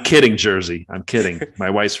I'm kidding, Jersey. I'm kidding. My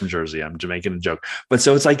wife's from Jersey. I'm making a joke. But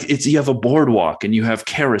so it's like, you have a boardwalk and you have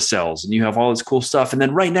carousels and you have all this cool stuff. And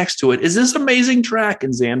then right next to it is this amazing track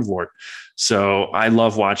in Zandvoort. So I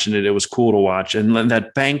love watching it. It was cool to watch. And then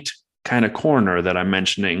that banked kind of corner that I'm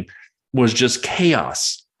mentioning was just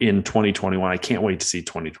chaos in 2021. I can't wait to see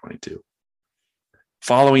 2022.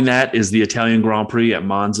 Following that is the Italian Grand Prix at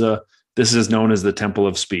Monza. This is known as the Temple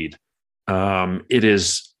of Speed. It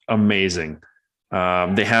is amazing.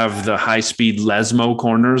 They have the high-speed Lesmo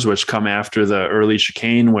corners, which come after the early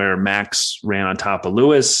chicane where Max ran on top of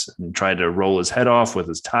Lewis and tried to roll his head off with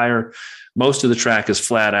his tire. Most of the track is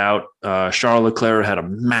flat out. Charles Leclerc had a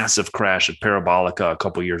massive crash at Parabolica a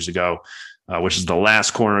couple years ago, which is the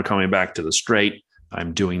last corner coming back to the straight.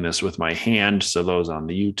 I'm doing this with my hand, so those on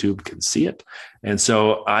the YouTube can see it. And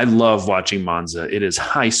so I love watching Monza. It is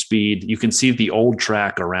high speed. You can see the old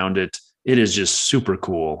track around it. It is just super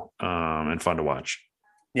cool and fun to watch.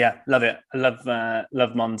 Yeah, love it. I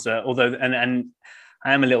love Monza. Although, and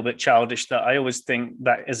I am a little bit childish that I always think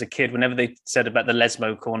that as a kid, whenever they said about the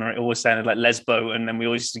Lesmo corner, it always sounded like Lesbo. And then we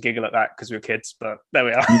always used to giggle at that because we were kids, but there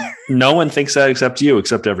we are. No one thinks that except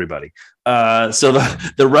everybody. So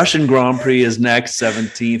the Russian Grand Prix is next,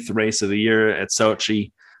 17th race of the year at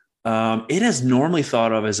Sochi. It is normally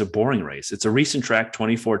thought of as a boring race. It's a recent track,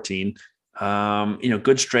 2014.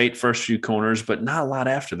 Good straight first few corners, but not a lot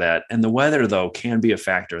after that. And the weather, though, can be a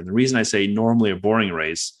factor. And the reason I say normally a boring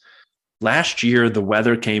race, last year the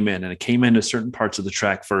weather came in and it came into certain parts of the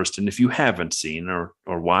track first. And if you haven't seen or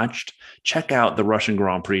watched, check out the Russian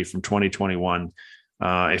Grand Prix from 2021.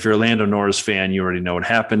 If you're a Lando Norris fan, you already know what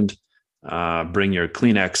happened. Bring your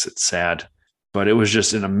Kleenex. It's sad, but it was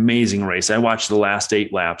just an amazing race. I watched the last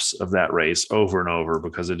 8 laps of that race over and over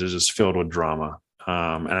because it is just filled with drama.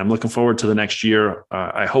 And I'm looking forward to the next year.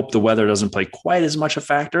 I hope the weather doesn't play quite as much a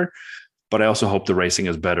factor, but I also hope the racing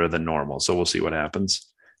is better than normal. So we'll see what happens.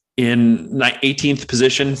 In 18th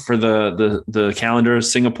position for the calendar,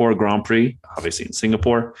 Singapore Grand Prix, obviously in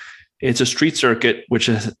Singapore. It's a street circuit, which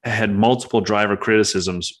has had multiple driver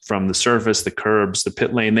criticisms from the surface, the curbs, the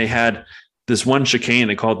pit lane. They had this one chicane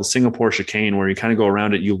they call it the Singapore chicane, where you kind of go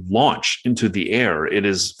around it, you launch into the air.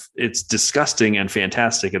 It's disgusting and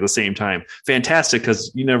fantastic at the same time. Fantastic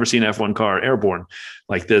because you never seen an F1 car airborne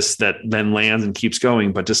like this that then lands and keeps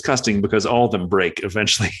going, but disgusting because all of them break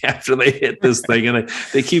eventually after they hit this thing, and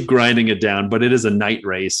they keep grinding it down. But it is a night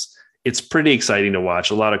race. It's pretty exciting to watch.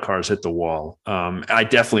 A lot of cars hit the wall. I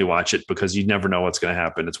definitely watch it because you never know what's going to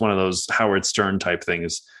happen. It's one of those Howard Stern type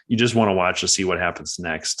things. You just want to watch to see what happens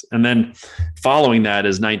next. And then following that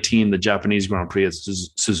is 19, the Japanese Grand Prix at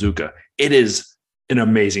Suzuka. It is an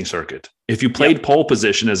amazing circuit. If you played pole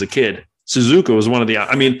position as a kid, Suzuka was one of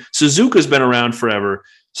Suzuka's been around forever.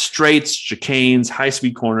 Straights, chicanes,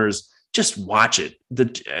 high-speed corners. Just watch it.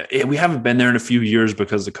 We haven't been there in a few years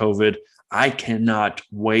because of COVID. I cannot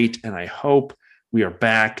wait, and I hope we are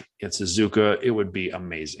back at Suzuka. It would be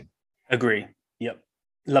amazing. Agree. Yep.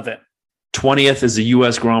 Love it. 20th is the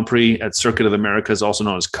U.S. Grand Prix at Circuit of the Americas, also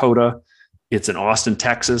known as COTA. It's in Austin,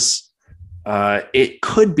 Texas. It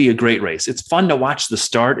could be a great race. It's fun to watch the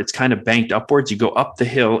start. It's kind of banked upwards. You go up the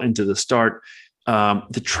hill into the start.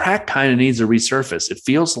 The track kind of needs a resurface. It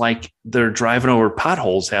feels like they're driving over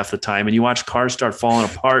potholes half the time, and you watch cars start falling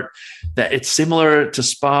apart. That it's similar to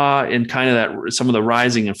Spa in kind of that some of the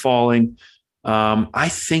rising and falling. I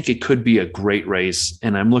think it could be a great race,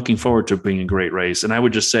 and I'm looking forward to it being a great race. And I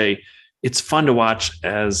would just say it's fun to watch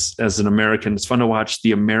as an American. It's fun to watch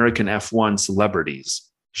the American F1 celebrities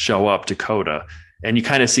show up to COTA. And you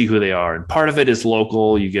kind of see who they are. And part of it is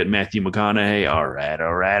local. You get Matthew McConaughey. All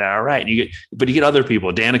right. And you get other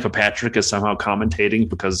people. Danica Patrick is somehow commentating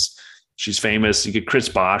because she's famous. You get Chris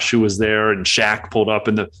Bosch, who was there, and Shaq pulled up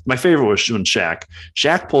my favorite was when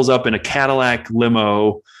Shaq pulls up in a Cadillac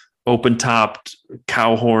limo, open topped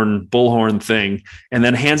bullhorn thing, and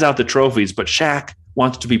then hands out the trophies. But Shaq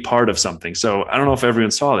wants to be part of something. So I don't know if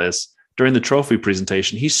everyone saw this during the trophy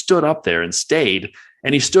presentation. He stood up there and stayed,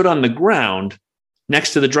 and he stood on the ground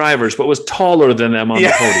next to the drivers, but was taller than them on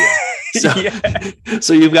the podium.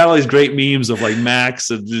 So you've got all these great memes of like Max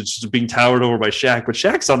and just being towered over by Shaq, but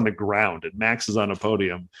Shaq's on the ground and Max is on a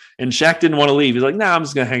podium. And Shaq didn't want to leave. He's like, I'm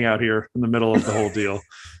just going to hang out here in the middle of the whole deal.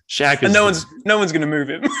 Shaq is, and no one's going to move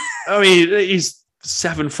him. I mean, he's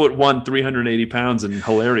 7'1", 380 pounds and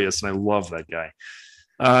hilarious. And I love that guy.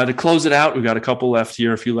 To close it out, we've got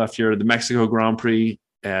a few left here. The Mexico Grand Prix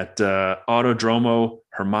at Autodromo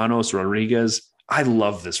Hermanos Rodriguez. I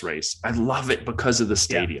love this race. I love it because of the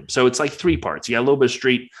stadium. So it's like 3 parts. You got a little bit of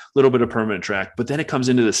street, a little bit of permanent track, but then it comes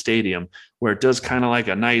into the stadium where it does kind of like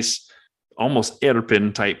a nice almost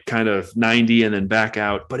airpin type kind of 90 and then back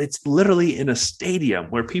out, but it's literally in a stadium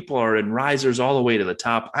where people are in risers all the way to the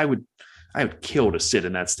top. I would kill to sit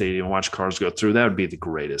in that stadium and watch cars go through. That would be the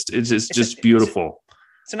greatest. It's just beautiful.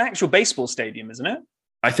 It's an actual baseball stadium, isn't it?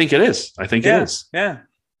 I think it is. It is. Yeah.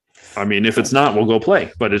 I mean, if it's not, we'll go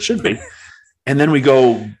play, but it should be. And then we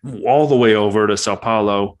go all the way over to Sao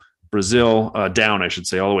Paulo, Brazil, down, I should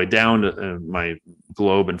say, all the way down to my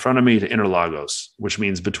globe in front of me to Interlagos, which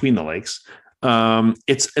means between the lakes.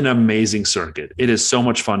 It's an amazing circuit. It is so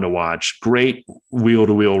much fun to watch. Great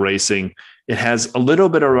wheel-to-wheel racing. It has a little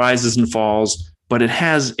bit of rises and falls, but it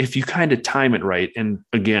has, if you kind of time it right, and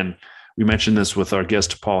again, we mentioned this with our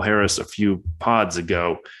guest Paul Harris a few pods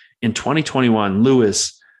ago. In 2021,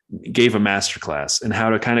 Lewis gave a masterclass in how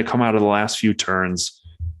to kind of come out of the last few turns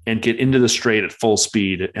and get into the straight at full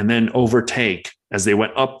speed and then overtake as they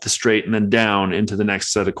went up the straight and then down into the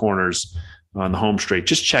next set of corners on the home straight.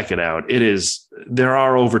 Just check it out. There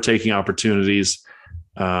are overtaking opportunities.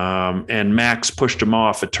 And Max pushed him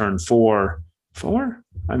off at turn four.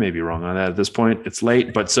 I may be wrong on that at this point. It's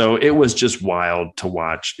late, but so it was just wild to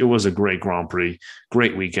watch. It was a great Grand Prix,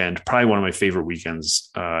 great weekend, probably one of my favorite weekends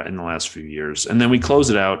in the last few years. And then we close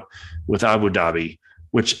it out with Abu Dhabi,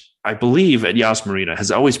 which I believe at Yas Marina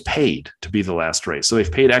has always paid to be the last race. So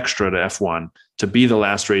they've paid extra to F1 to be the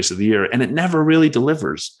last race of the year, and it never really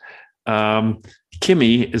delivers.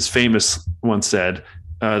 Kimi is famous once said,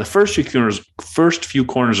 the first few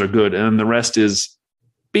corners are good, and then the rest is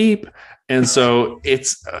beep. And so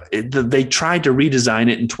they tried to redesign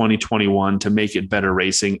it in 2021 to make it better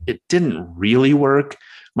racing. It didn't really work.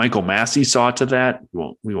 Michael Massey saw to that.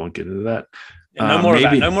 We won't get into that. No more of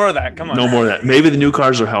that. No more of that. Come on. No more of that. Maybe the new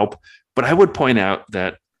cars will help. But I would point out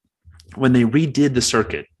that when they redid the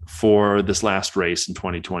circuit for this last race in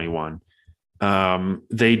 2021,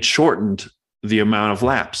 they'd shortened the amount of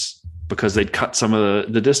laps because they'd cut some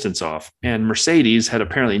of the distance off. And Mercedes had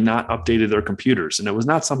apparently not updated their computers. And it was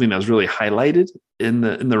not something that was really highlighted in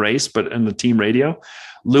the race, but in the team radio.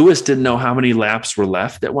 Lewis didn't know how many laps were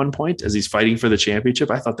left at one point as he's fighting for the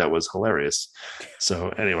championship. I thought that was hilarious. So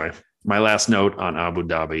anyway, my last note on Abu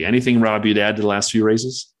Dhabi. Anything, Rob, you'd add to the last few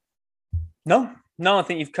races? No, I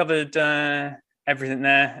think you've covered everything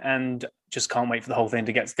there, and just can't wait for the whole thing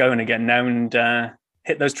to get going again now and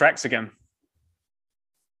hit those tracks again.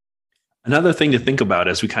 Another thing to think about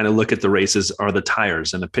as we kind of look at the races are the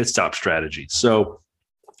tires and the pit stop strategy. So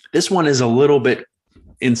this one is a little bit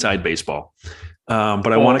inside baseball,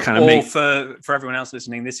 but I want to kind of make for everyone else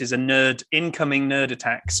listening, this is a incoming nerd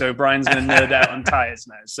attack. So Brian's going to nerd out on tires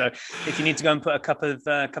now. So if you need to go and put a cup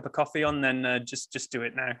of coffee on, then just do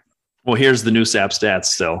it now. Well, here's the new SAP stats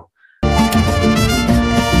still.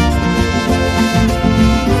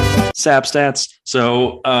 SAP stats.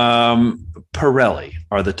 So Pirelli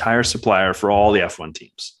are the tire supplier for all the F1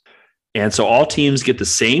 teams. And so all teams get the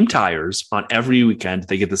same tires on every weekend.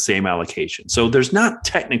 They get the same allocation. So there's not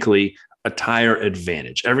technically a tire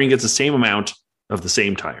advantage. Everyone gets the same amount of the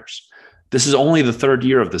same tires. This is only the third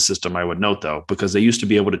year of the system, I would note, though, because they used to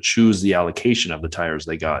be able to choose the allocation of the tires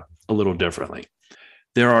they got a little differently.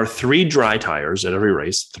 There are 3 dry tires at every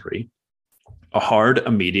race, 3, a hard,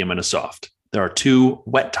 a medium, and a soft. There are 2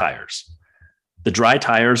 wet tires. The dry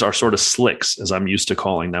tires are sort of slicks, as I'm used to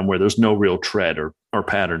calling them, where there's no real tread or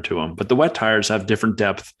pattern to them. But the wet tires have different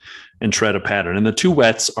depth and tread of pattern. And the 2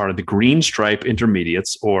 wets are the green stripe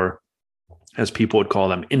intermediates, or as people would call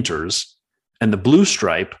them, inters, and the blue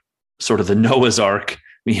stripe, sort of the Noah's Ark,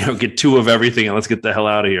 get 2 of everything and let's get the hell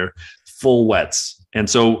out of here, full wets. And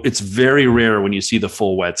so it's very rare when you see the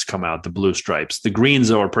full wets come out, the blue stripes. The greens,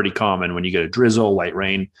 though, are pretty common when you get a drizzle, light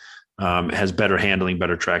rain. It has better handling,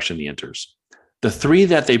 better traction, the inters. The 3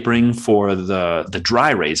 that they bring for the dry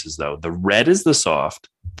races, though, the red is the soft,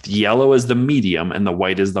 the yellow is the medium, and the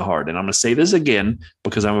white is the hard. And I'm going to say this again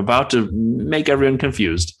because I'm about to make everyone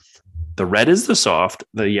confused. The red is the soft,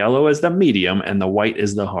 the yellow is the medium, and the white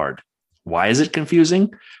is the hard. Why is it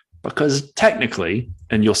confusing? Because technically,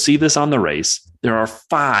 and you'll see this on the race, there are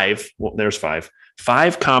 5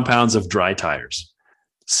 compounds of dry tires.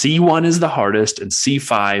 C1 is the hardest and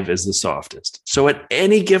C5 is the softest. So at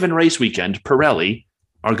any given race weekend, Pirelli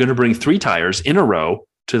are going to bring 3 tires in a row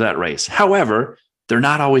to that race. However, they're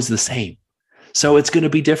not always the same. So it's going to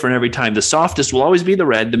be different every time. The softest will always be the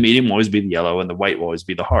red, the medium will always be the yellow, and the white will always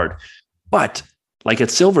be the hard. But like at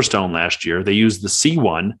Silverstone last year, they used the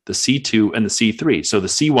C1, the C2, and the C3. So the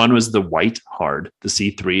C1 was the white hard. The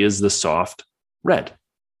C3 is the soft red.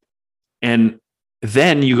 And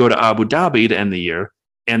then you go to Abu Dhabi to end the year,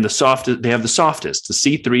 and they have the softest, the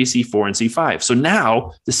C3, C4, and C5. So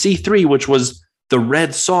now the C3, which was the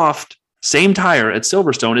red soft Same tire at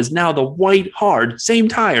Silverstone is now the white hard, same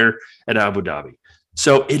tire at Abu Dhabi.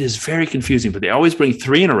 So it is very confusing, but they always bring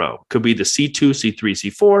 3 in a row. Could be the C2, C3,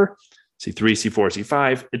 C4, C3, C4,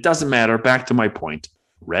 C5. It doesn't matter. Back to my point.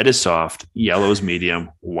 Red is soft, yellow is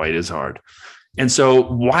medium, white is hard. And so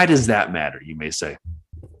why does that matter, you may say?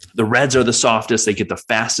 The reds are the softest. They get the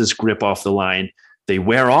fastest grip off the line. They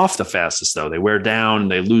wear off the fastest, though. They wear down.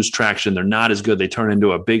 They lose traction. They're not as good. They turn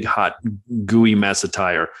into a big, hot, gooey mess of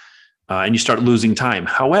tire, and you start losing time.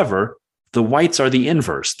 However, the whites are the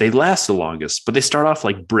inverse. They last the longest, but they start off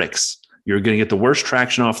like bricks. You're going to get the worst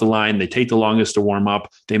traction off the line. They take the longest to warm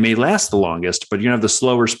up. They may last the longest, but you're going to have the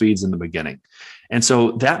slower speeds in the beginning. And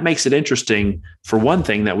so that makes it interesting for one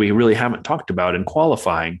thing that we really haven't talked about in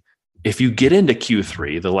qualifying. If you get into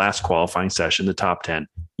Q3, the last qualifying session, the top 10,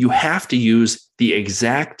 you have to use the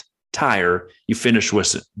exact tire you finished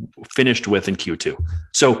with in Q2.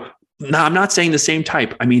 So now I'm not saying the same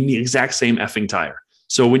type. I mean the exact same effing tire.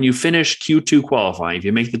 So when you finish Q2 qualifying, if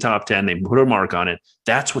you make the top 10, they put a mark on it.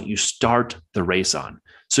 That's what you start the race on.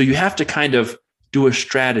 So you have to kind of do a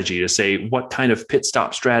strategy to say, what kind of pit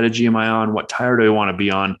stop strategy am I on? What tire do I want to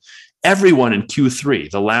be on? Everyone in Q3,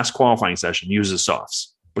 the last qualifying session, uses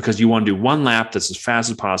softs because you want to do one lap that's as fast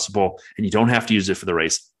as possible and you don't have to use it for the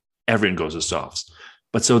race. Everyone goes with softs.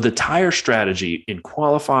 But so the tire strategy in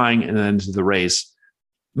qualifying and then to the race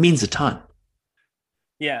means a ton.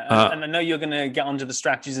 Yeah, and I know you're going to get onto the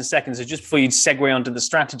strategies in a second. So just before you segue onto the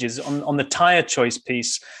strategies, on the tire choice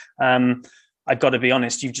piece, I've got to be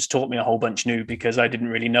honest, you've just taught me a whole bunch new because I didn't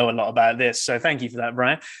really know a lot about this. So thank you for that,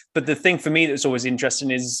 Brian. But the thing for me that's always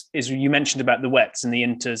interesting is you mentioned about the wets and the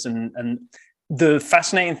inters. And the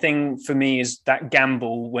fascinating thing for me is that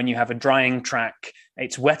gamble when you have a drying track.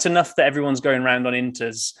 It's wet enough that everyone's going around on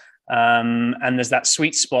inters. And there's that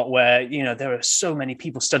sweet spot where, there are so many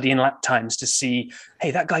people studying lap times to see,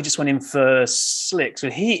 hey, that guy just went in for slick. So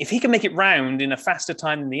if he can make it round in a faster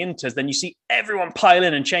time than the inters, then you see everyone pile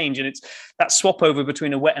in and change. And it's that swap over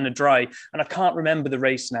between a wet and a dry. And I can't remember the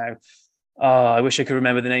race now. I wish I could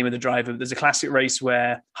remember the name of the driver. There's a classic race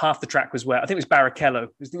where half the track was wet. I think it was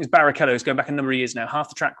Barrichello. It's going back a number of years now. Half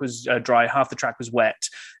the track was dry, half the track was wet.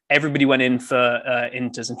 Everybody went in for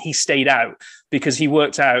inters and he stayed out because he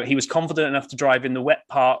worked out he was confident enough to drive in the wet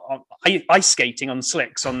part, ice skating on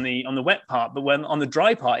slicks on the wet part. But when on the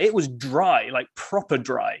dry part, it was dry, like proper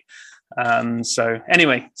dry. So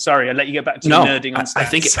anyway, sorry, I'll let you get back to nerding on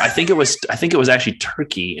stats. I think it was actually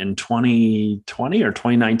Turkey in 2020 or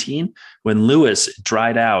 2019 when Lewis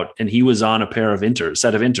dried out and he was on a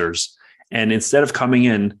set of inters. And instead of coming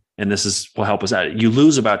in, and this will help us out, you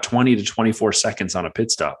lose about 20 to 24 seconds on a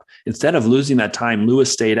pit stop. Instead of losing that time,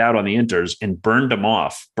 Lewis stayed out on the inters and burned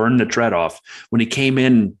the tread off. When he came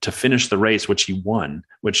in to finish the race, which he won,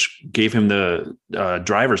 which gave him the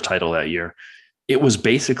driver's title that year, it was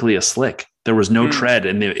basically a slick. There was no tread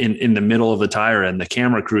in the middle of the tire, and the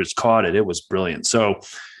camera crews caught it. It was brilliant. So,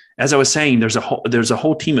 as I was saying, there's a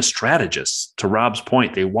whole team of strategists. To Rob's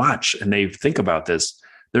point, they watch and they think about this.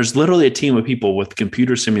 There's literally a team of people with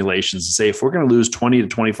computer simulations to say, if we're going to lose 20 to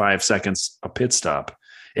 25 seconds a pit stop,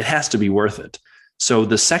 it has to be worth it. So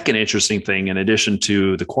the second interesting thing, in addition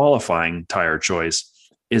to the qualifying tire choice,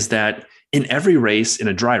 is that in every race, in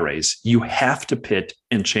a dry race, you have to pit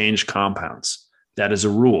and change compounds. That is a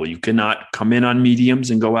rule. You cannot come in on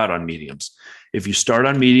mediums and go out on mediums. If you start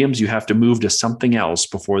on mediums, you have to move to something else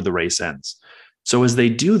before the race ends. So as they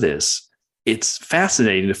do this, it's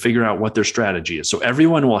fascinating to figure out what their strategy is. So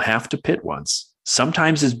everyone will have to pit once.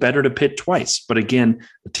 Sometimes it's better to pit twice. But again,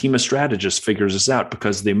 a team of strategists figures this out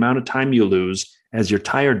because the amount of time you lose as your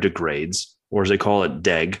tire degrades, or as they call it,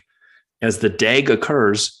 deg, as the deg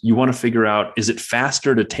occurs, you want to figure out, is it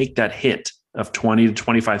faster to take that hit of 20 to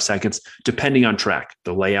 25 seconds, depending on track,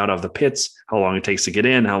 the layout of the pits, how long it takes to get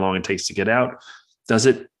in, how long it takes to get out. Does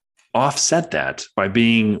it offset that by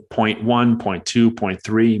being 0.1, 0.2,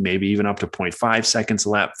 0.3, maybe even up to 0.5 seconds a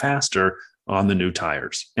lap faster on the new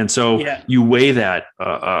tires? And so you weigh that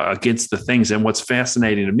against the things. And what's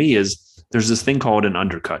fascinating to me is there's this thing called an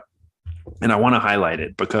undercut. And I want to highlight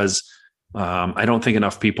it because I don't think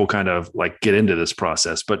enough people kind of like get into this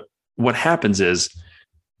process. But what happens is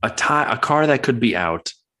a car that could be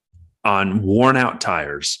out on worn out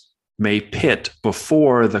tires may pit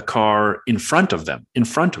before the car in front of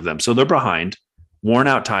them. So they're behind, worn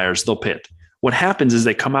out tires, they'll pit. What happens is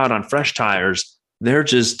they come out on fresh tires, they're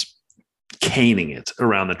just caning it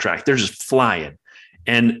around the track. They're just flying.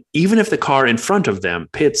 And even if the car in front of them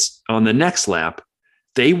pits on the next lap,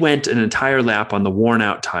 they went an entire lap on the worn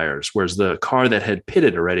out tires, whereas the car that had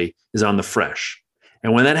pitted already is on the fresh.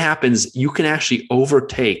 And when that happens, you can actually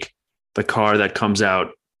overtake the car that comes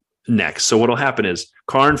out next. So what'll happen is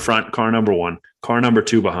car in front, car number 1, car number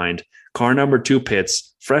 2 behind, car number 2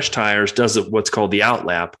 pits, fresh tires, does what's called the out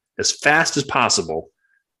lap as fast as possible.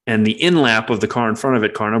 And the in lap of the car in front of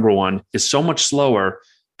it, car number 1, is so much slower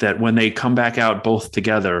that when they come back out both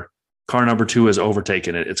together, car number 2 has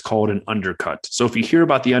overtaken it. It's called an undercut. So if you hear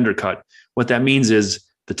about the undercut, what that means is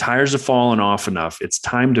the tires have fallen off enough. It's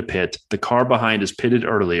time to pit. The car behind is pitted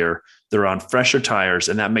earlier. They're on fresher tires,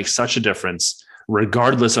 and that makes such a difference,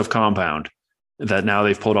 regardless of compound, that now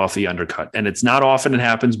they've pulled off the undercut. And it's not often it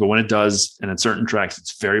happens, but when it does, and at certain tracks,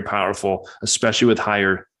 it's very powerful, especially with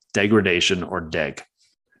higher degradation or deg.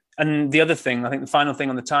 And the other thing, I think the final thing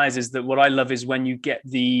on the tires is that what I love is when you get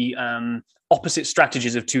the opposite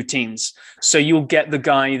strategies of two teams. So you'll get the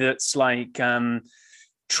guy that's like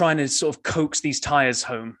trying to sort of coax these tires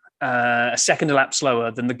home a second a lap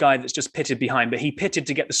slower than the guy that's just pitted behind, but he pitted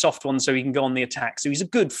to get the soft one so he can go on the attack. So he's a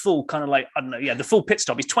good full kind of like, I don't know, the full pit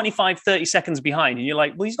stop. He's 25, 30 seconds behind. And you're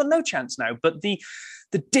like, well, he's got no chance now. But the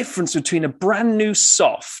difference between a brand new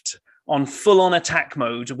soft on full-on attack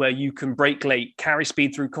mode where you can brake late, carry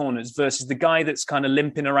speed through corners versus the guy that's kind of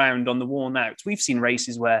limping around on the worn out. We've seen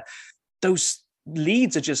races where those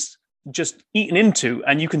leads are just eaten into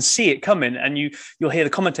and you can see it coming, and you'll hear the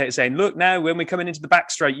commentator saying, look, now when we're coming into the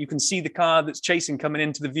back straight, you can see the car that's chasing coming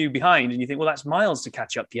into the view behind, and you think, well, that's miles to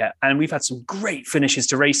catch up yet. And we've had some great finishes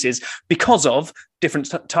to races because of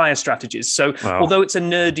different tire strategies. So Although it's a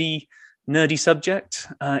nerdy subject,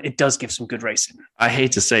 it does give some good racing. I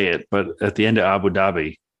hate to say it, but at the end of Abu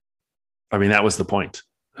Dhabi, I mean, that was the point.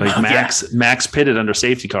 Like Max pitted under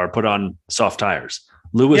safety car, put on soft tires.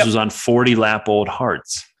 Lewis was on 40 lap old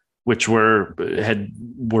hards, which were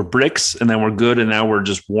bricks and then were good, and now we're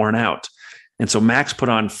just worn out. And so Max put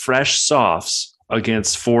on fresh softs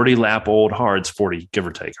against 40 lap old hards, 40 give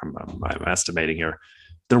or take. I'm estimating here.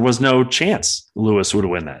 There was no chance Lewis would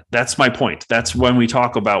win that. That's my point. That's when we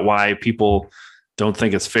talk about why people don't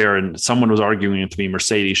think it's fair. And someone was arguing to me,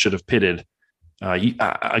 Mercedes should have pitted.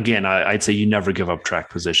 I'd say you never give up track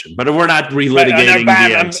position, but we're not relitigating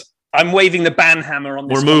the end. I'm waving the ban hammer on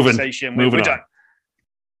this conversation. We're moving on.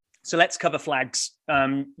 So let's cover flags.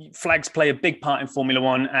 Flags play a big part in Formula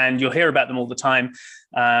One, and you'll hear about them all the time.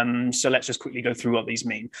 So let's just quickly go through what these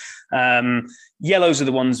mean. Yellows are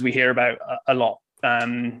the ones we hear about a lot.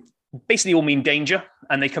 Basically all mean danger,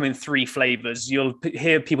 and they come in 3 flavors. You'll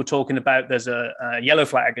hear people talking about there's a yellow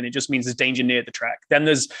flag, and it just means there's danger near the track. Then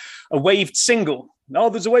there's a waved single.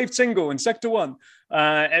 There's a waved single in sector 1.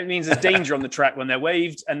 It means there's danger on the track when they're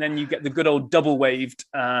waved. And then you get the good old double waved,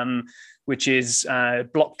 which is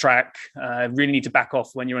block track. Really need to back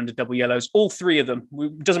off when you're under double yellows. All 3 of them.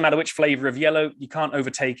 It doesn't matter which flavor of yellow. You can't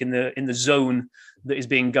overtake in the zone that is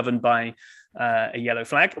being governed by a yellow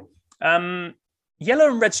flag.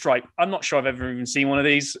 Yellow and red stripe. I'm not sure I've ever even seen one of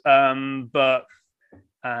these, but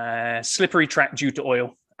slippery track due to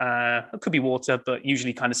oil. It could be water, but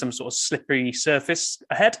usually kind of some sort of slippery surface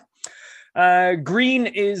ahead. Green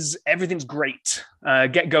is everything's great.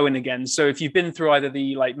 Get going again. So if you've been through either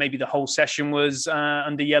maybe the whole session was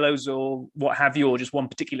under yellows or what have you, or just one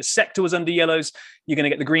particular sector was under yellows, you're going to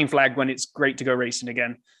get the green flag when it's great to go racing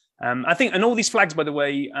again. I think, and all these flags, by the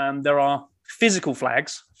way, there are physical flag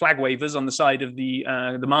wavers on the side of the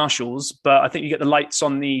marshals, but I think you get the lights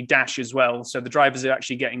on the dash as well. So the drivers are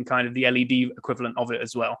actually getting kind of the LED equivalent of it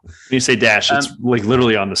as well. When you say dash, it's like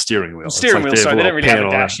literally on the steering wheel. Steering wheel, sorry, they don't really have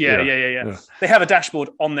a dash. Yeah. They have a dashboard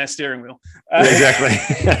on their steering wheel. Exactly.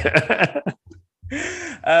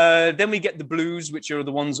 Then we get the blues, which are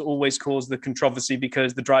the ones that always cause the controversy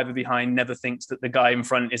because the driver behind never thinks that the guy in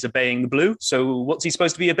front is obeying the blue. So what's he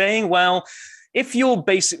supposed to be obeying? Well, if you're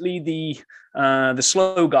basically the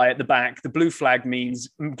slow guy at the back, the blue flag means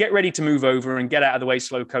get ready to move over and get out of the way,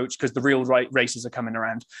 slow coach, because the real racers are coming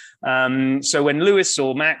around. So when Lewis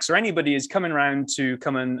or Max or anybody is coming around to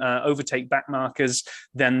come and overtake back markers,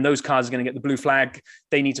 then those cars are going to get the blue flag.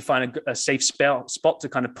 They need to find a safe spot to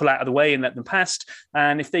kind of pull out of the way and let them past.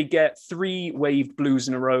 And if they get 3 waved blues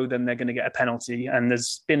in a row, then they're going to get a penalty. And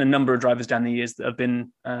there's been a number of drivers down the years that have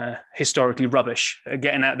been historically rubbish at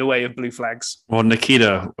getting out of the way of blue flags. Well,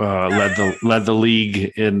 Nikita led the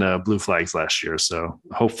league in blue flags last year. So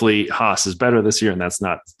hopefully Haas is better this year, and that's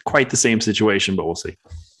not quite the same situation, but we'll see.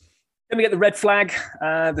 Then we get the red flag.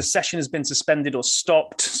 The session has been suspended or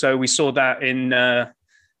stopped. So we saw that in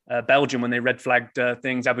Belgium when they red flagged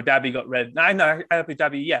things. Abu Dhabi got red. No, Abu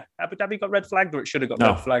Dhabi. Yeah, Abu Dhabi got red flagged, or it should have got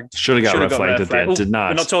red flagged. Should have got red flagged at the end. Did not.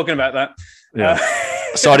 We're not talking about that. Yeah.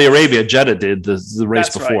 Saudi Arabia, Jeddah did the race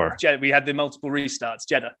That's before. Right. Jeddah, we had the multiple restarts,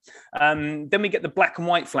 Jeddah. Then we get the black and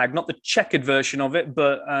white flag, not the checkered version of it,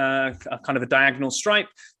 but kind of a diagonal stripe.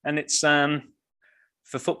 And it's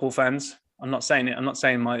for football fans. I'm not saying it. I'm not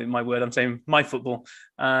saying my word. I'm saying my football.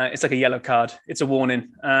 It's like a yellow card. It's a warning.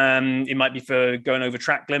 It might be for going over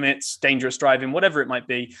track limits, dangerous driving, whatever it might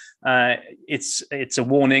be. It's a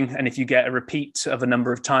warning. And if you get a repeat of a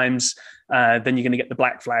number of times, then you're going to get the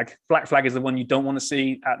black flag. Black flag is the one you don't want to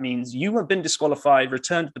see. That means you have been disqualified.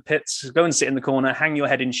 Return to the pits. Go and sit in the corner. Hang your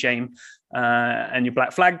head in shame, and you're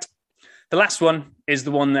black flagged. The last one is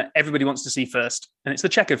the one that everybody wants to see first, and it's the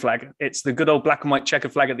checkered flag. It's the good old black and white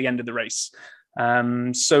checkered flag at the end of the race.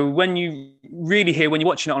 So when you really hear, when you're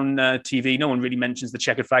watching it on TV, no one really mentions the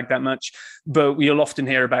checkered flag that much, but you'll often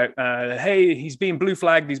hear about, hey, he's being blue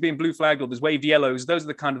flagged, or there's waved yellows. Those are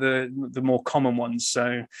the kind of the more common ones.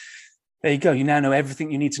 So there you go. You now know everything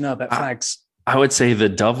you need to know about flags. I would say the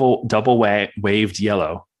double waved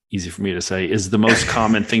yellow, easy for me to say, is the most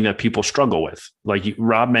common thing that people struggle with. Like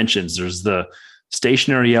Rob mentions, there's the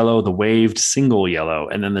stationary yellow, the waved single yellow,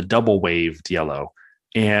 and then the double waved yellow.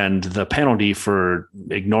 And the penalty for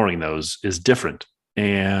ignoring those is different,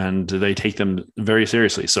 and they take them very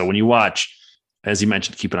seriously. So when you watch, as you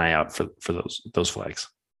mentioned, keep an eye out for those flags.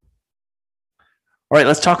 All right,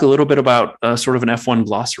 let's talk a little bit about sort of an F1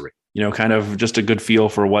 glossary, kind of just a good feel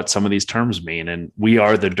for what some of these terms mean. And we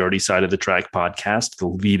are the Dirty Side of the Track podcast, the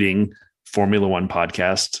leading Formula One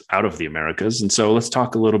podcast out of the Americas. And so let's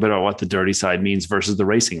talk a little bit about what the dirty side means versus the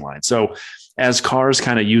racing line. So as cars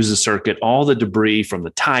kind of use the circuit, all the debris from the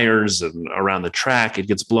tires and around the track, it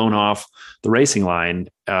gets blown off the racing line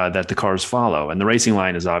that the cars follow. And the racing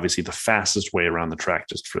line is obviously the fastest way around the track.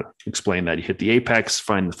 Just to explain that, you hit the apex,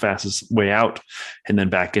 find the fastest way out, and then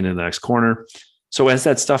back into the next corner. So as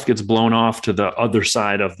that stuff gets blown off to the other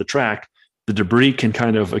side of the track, the debris can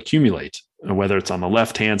kind of accumulate, whether it's on the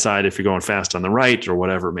left-hand side, if you're going fast on the right, or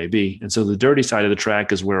whatever it may be. And so the dirty side of the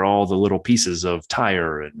track is where all the little pieces of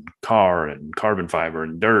tire and car and carbon fiber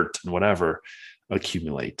and dirt and whatever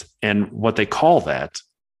accumulate. And what they call that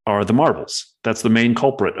are the marbles. That's the main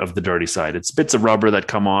culprit of the dirty side. It's bits of rubber that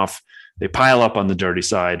come off. They pile up on the dirty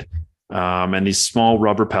side. And these small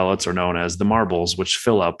rubber pellets are known as the marbles, which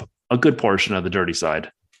fill up a good portion of the dirty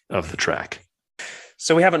side of the track.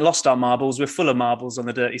 So we haven't lost our marbles. We're full of marbles on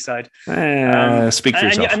the dirty side. Speak for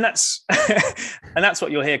yourself. And that's what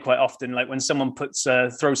you'll hear quite often. Like when someone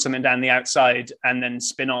throws something down the outside and then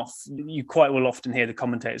spin off, you quite will often hear the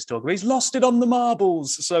commentators talk about, he's lost it on the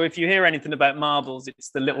marbles. So if you hear anything about marbles, it's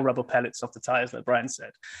the little rubber pellets off the tires, like Brian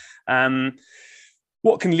said.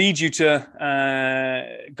 What can lead you to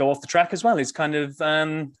go off the track as well is kind of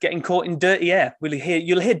getting caught in dirty air.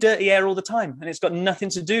 You'll hear dirty air all the time, and it's got nothing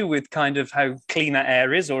to do with kind of how clean that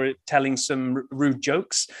air is or telling some rude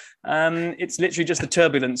jokes. It's literally just the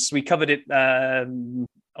turbulence. We covered it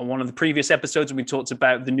on one of the previous episodes when we talked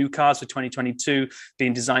about the new cars for 2022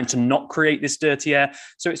 being designed to not create this dirty air.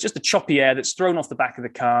 So it's just the choppy air that's thrown off the back of the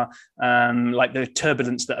car, like the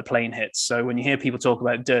turbulence that a plane hits. So when you hear people talk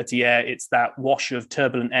about dirty air, it's that wash of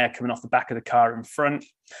turbulent air coming off the back of the car in front,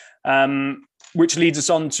 which leads us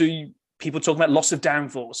on to people talking about loss of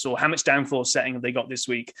downforce, or how much downforce setting have they got this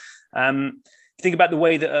week. Think about the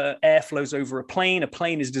way that air flows over a plane. A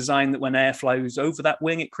plane is designed that when air flows over that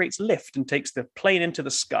wing, it creates lift and takes the plane into the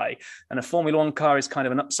sky. And a Formula One car is kind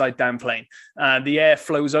of an upside down plane. The air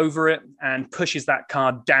flows over it and pushes that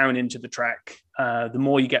car down into the track. The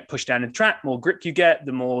more you get pushed down in the track, more grip you get,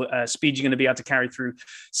 the more speed you're going to be able to carry through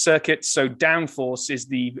circuits. So downforce is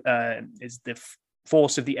the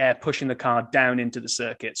force of the air pushing the car down into the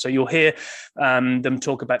circuit. So you'll hear them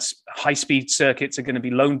talk about high-speed circuits are going to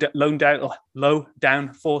be low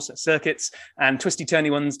downforce circuits, and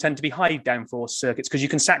twisty-turny ones tend to be high downforce circuits because you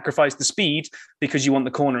can sacrifice the speed because you want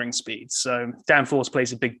the cornering speed. So downforce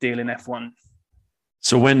plays a big deal in F1.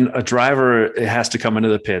 So when a driver has to come into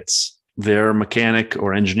the pits, their mechanic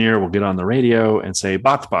or engineer will get on the radio and say,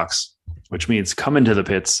 box, which means come into the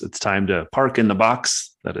pits. It's time to park in the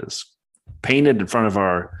box that is painted in front of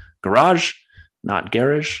our garage, not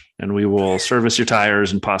garage, and we will service your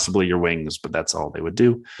tires and possibly your wings, but that's all they would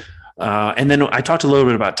do. And then I talked a little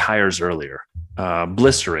bit about tires earlier,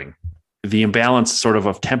 blistering, the imbalance sort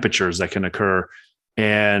of temperatures that can occur,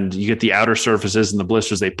 and you get the outer surfaces and the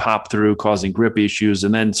blisters, they pop through, causing grip issues.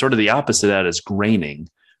 And then sort of the opposite of that is graining,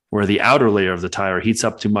 where the outer layer of the tire heats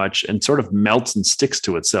up too much and sort of melts and sticks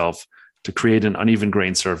to itself to create an uneven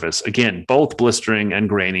grain surface. Again, both blistering and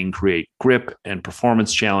graining create grip and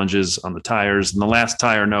performance challenges on the tires. And the last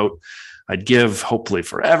tire note I'd give, hopefully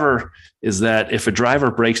forever, is that if a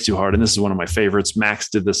driver brakes too hard, and this is one of my favorites,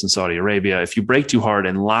 Max did this in Saudi Arabia, if you brake too hard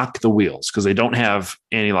and lock the wheels, because they don't have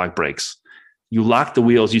anti-lock brakes, you lock the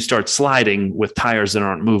wheels, you start sliding with tires that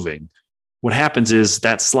aren't moving. What happens is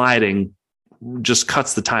that sliding just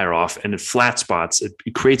cuts the tire off, and it flat spots. It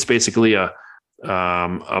creates basically a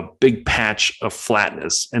big patch of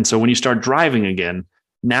flatness. And so when you start driving again,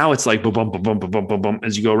 now it's like boom, boom, boom, boom, boom, boom, boom.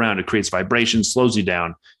 As you go around, it creates vibration, slows you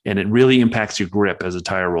down, and it really impacts your grip as the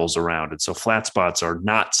tire rolls around. And so flat spots are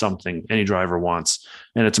not something any driver wants.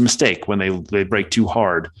 And it's a mistake when they brake too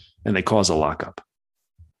hard and they cause a lockup.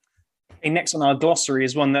 Okay, next on our glossary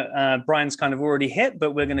is one that Brian's kind of already hit,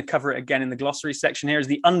 but we're going to cover it again in the glossary section here, is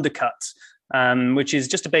the undercut. Which is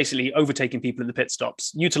just basically overtaking people at the pit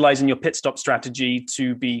stops, utilizing your pit stop strategy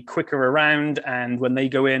to be quicker around. And when they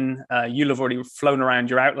go in, you'll have already flown around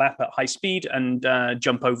your outlap at high speed and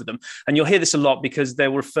jump over them. And you'll hear this a lot because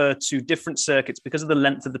they'll refer to different circuits because of the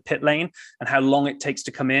length of the pit lane and how long it takes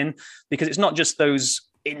to come in, because it's not just those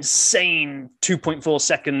insane 2.4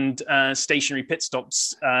 second stationary pit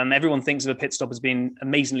stops. Everyone thinks of a pit stop as being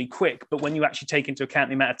amazingly quick, but when you actually take into account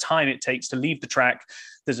the amount of time it takes to leave the track,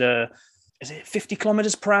 is it 50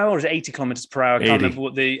 kilometers per hour or is it 80 kilometers per hour? I can't remember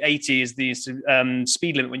what the 80 is, the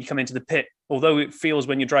speed limit when you come into the pit. Although it feels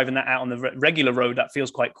when you're driving that out on the regular road, that feels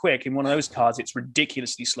quite quick. In one of those cars, it's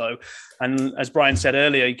ridiculously slow. And as Brian said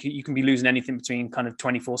earlier, you can be losing anything between kind of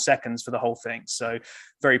 24 seconds for the whole thing. So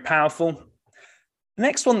very powerful. The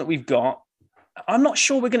next one that we've got, I'm not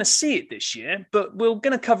sure we're going to see it this year, but we're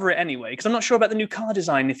going to cover it anyway, because I'm not sure about the new car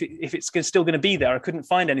design, if it's still going to be there. I couldn't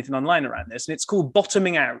find anything online around this. And it's called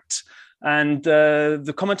bottoming out. And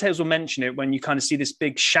the commentators will mention it when you kind of see this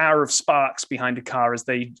big shower of sparks behind a car as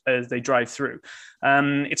they drive through.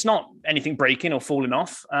 It's not anything breaking or falling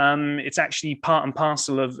off. It's actually part and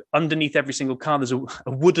parcel of underneath every single car. There's a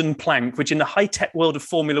wooden plank, which in the high-tech world of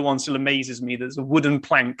Formula One still amazes me. There's a wooden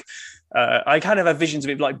plank. I kind of have visions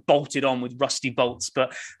of it like bolted on with rusty bolts,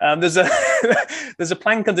 but there's a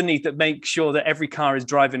plank underneath that makes sure that every car is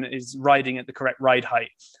riding at the correct ride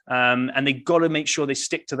height. And they got to make sure they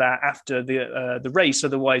stick to that after the race,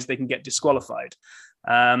 otherwise they can get disqualified.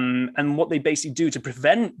 And what they basically do to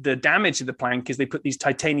prevent the damage to the plank is they put these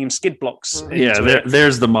titanium skid blocks.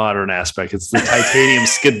 There's the modern aspect. It's the titanium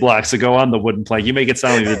skid blocks that go on the wooden plank. You make it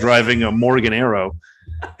sound like you're driving a Morgan Arrow.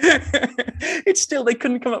 It's still, they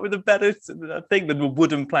couldn't come up with a better thing than a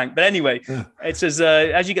wooden plank. But anyway, It's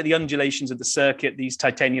as you get the undulations of the circuit, these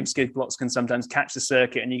titanium skid blocks can sometimes catch the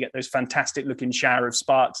circuit, and you get those fantastic looking shower of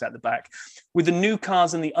sparks at the back. With the new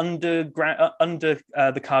cars and the under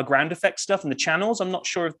the car ground effect stuff and the channels, I'm not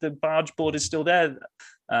sure if the barge board is still there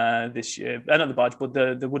this year. Not the barge board,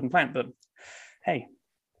 the wooden plank. But hey,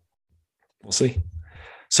 we'll see.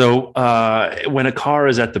 So when a car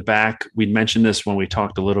is at the back, we'd mentioned this when we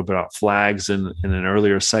talked a little bit about flags in an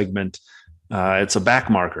earlier segment. It's a back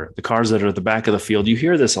marker. The cars that are at the back of the field, you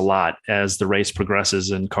hear this a lot as the race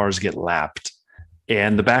progresses and cars get lapped.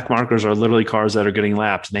 And the back markers are literally cars that are getting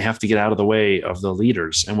lapped, and they have to get out of the way of the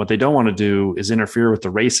leaders. And what they don't want to do is interfere with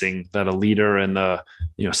the racing that a leader and the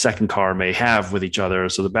second car may have with each other.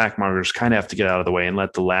 So the back markers kind of have to get out of the way and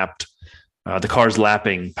let the cars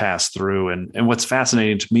lapping pass through. And what's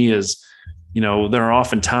fascinating to me is, there are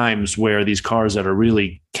often times where these cars that are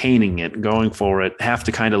really caning it, going for it, have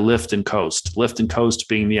to kind of lift and coast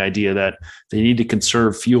being the idea that they need to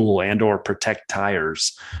conserve fuel and or protect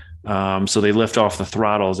tires. So they lift off the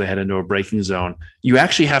throttle as they head into a braking zone. You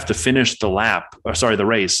actually have to finish the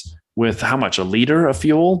race with how much? A liter of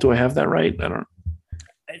fuel? Do I have that right? I don't.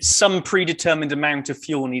 Some predetermined amount of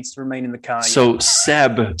fuel needs to remain in the car. So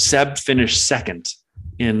Seb finished second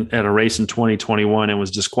at a race in 2021 and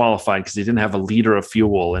was disqualified because he didn't have a liter of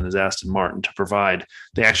fuel in his Aston Martin to provide.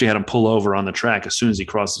 They actually had him pull over on the track as soon as he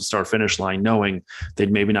crossed the start finish line, knowing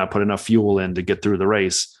they'd maybe not put enough fuel in to get through the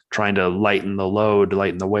race, trying to lighten the load,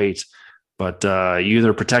 lighten the weight. But you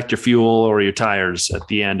either protect your fuel or your tires at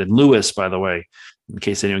the end. And Lewis, by the way, in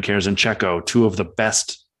case anyone cares, and Checo, two of the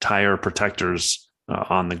best tire protectors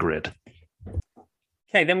on the grid.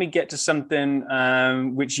 Okay, then we get to something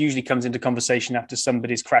which usually comes into conversation after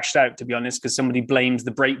somebody's crashed out, to be honest, because somebody blames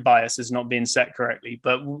the brake bias as not being set correctly.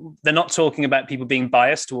 But they're not talking about people being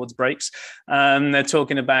biased towards brakes. They're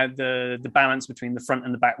talking about the balance between the front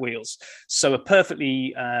and the back wheels. So a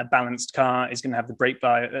perfectly balanced car is going to have the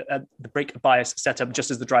brake bias set up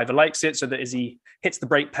just as the driver likes it, so that as he hits the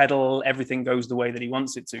brake pedal, everything goes the way that he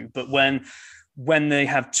wants it to. But when they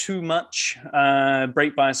have too much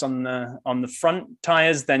brake bias on the front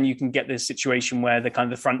tires, then you can get this situation where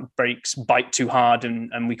the front brakes bite too hard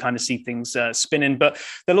and we kind of see things spinning. But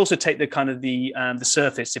they'll also take the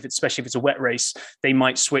surface, especially if it's a wet race, they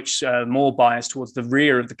might switch more bias towards the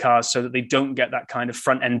rear of the cars so that they don't get that kind of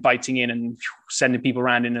front end biting in and sending people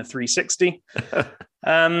around in a 360.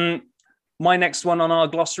 My next one on our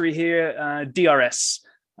glossary here, DRS.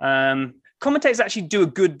 commentators actually do a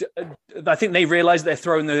good. I think they realize they're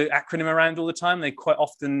throwing the acronym around all the time. They quite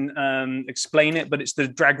often explain it, but it's the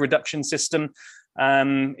drag reduction system.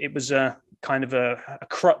 It was a kind of a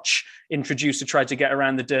crutch introduced to try to get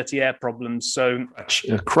around the dirty air problems. So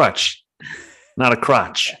a crutch, not a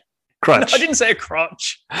crotch. Crutch. No, I didn't say a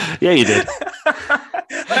crotch. Yeah, you did.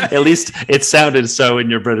 At least it sounded so in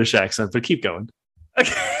your British accent, but keep going.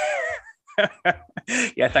 Okay.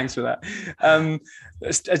 Yeah, thanks for that.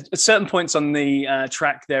 At certain points on the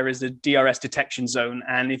track, there is a DRS detection zone,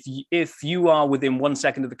 and if you are within 1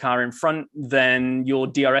 second of the car in front, then your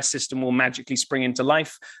DRS system will magically spring into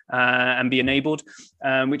life and be enabled,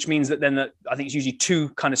 which means that then I think it's usually two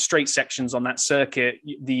kind of straight sections on that circuit.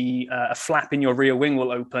 A flap in your rear wing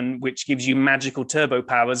will open, which gives you magical turbo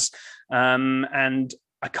powers, and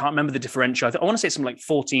I can't remember the differential. I want to say it's something like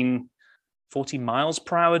 14 miles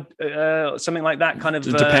per hour, something like that kind of.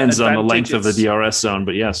 It depends on the length of the DRS zone,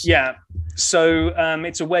 but yes. Yeah. So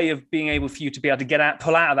it's a way of being able for you to be able to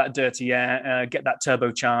pull out of that dirty air, get that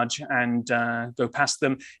turbocharge and go past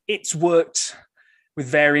them. It's worked with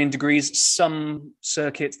varying degrees. Some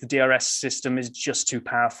circuits, the DRS system is just too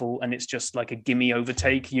powerful and it's just like a gimme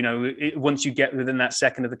overtake. Once you get within that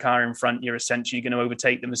second of the car in front, you're essentially going to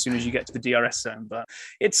overtake them as soon as you get to the DRS zone. But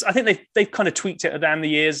I think they've kind of tweaked it down the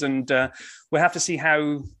years, and we'll have to see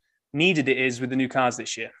how needed it is with the new cars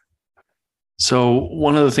this year. So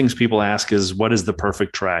one of the things people ask is, what is the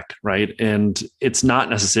perfect track, right? And it's not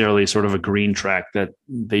necessarily sort of a green track that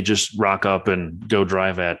they just rock up and go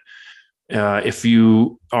drive at. If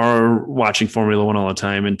you are watching Formula One all the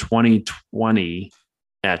time, in 2020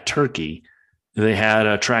 at Turkey, they had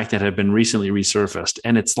a track that had been recently resurfaced,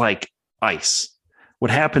 and it's like ice.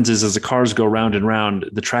 What happens is, as the cars go round and round,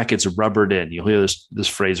 the track gets rubbered in. You'll hear this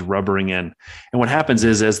phrase, rubbering in. And what happens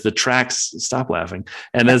is, as the tracks, stop laughing,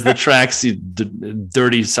 and as the tracks, the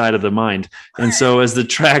dirty side of the mind. And so as the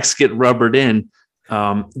tracks get rubbered in,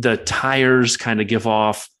 the tires kind of give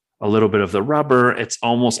off a little bit of the rubber. It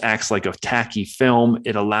almost acts like a tacky film.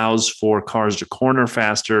 It allows for cars to corner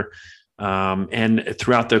faster. And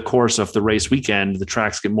throughout the course of the race weekend, the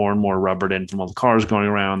tracks get more and more rubbered in from all the cars going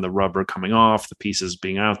around, the rubber coming off, the pieces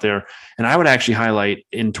being out there. And I would actually highlight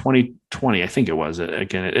in 2020, I think it was,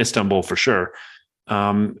 again, at Istanbul for sure,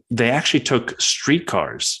 they actually took street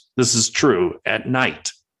cars. This is true, at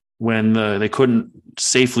night when they couldn't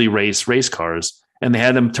safely race cars. And they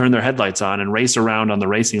had them turn their headlights on and race around on the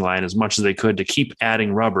racing line as much as they could to keep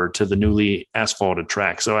adding rubber to the newly asphalted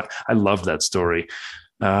track. So I love that story.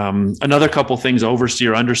 Another couple things,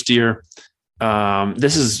 oversteer, understeer.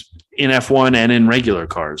 This is in F1 and in regular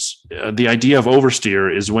cars. The idea of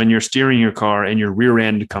oversteer is when you're steering your car and your rear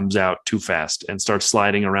end comes out too fast and starts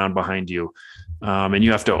sliding around behind you. And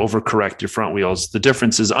you have to overcorrect your front wheels. The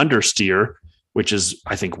difference is understeer, which is,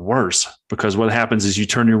 I think, worse, because what happens is you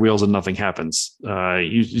turn your wheels and nothing happens.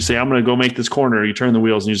 You say, I'm going to go make this corner. You turn the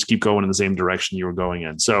wheels and you just keep going in the same direction you were going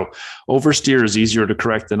in. So oversteer is easier to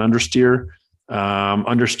correct than understeer.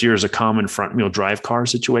 Understeer is a common front wheel drive car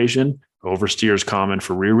situation. Oversteer is common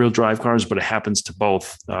for rear wheel drive cars, but it happens to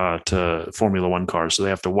both to Formula One cars. So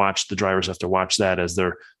the drivers have to watch that as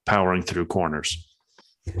they're powering through corners.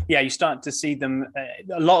 Yeah, you start to see them.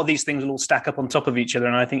 A lot of these things will all stack up on top of each other.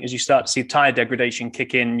 And I think as you start to see tire degradation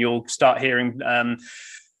kick in, you'll start hearing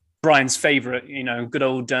Brian's favorite, good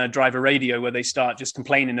old driver radio, where they start just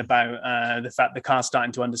complaining about the fact the car's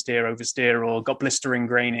starting to understeer, oversteer, or got blistering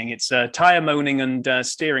graining. It's tire moaning and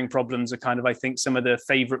steering problems are kind of, I think, some of the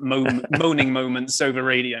favorite moaning moments over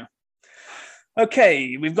radio.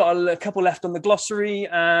 Okay, we've got a couple left on the glossary.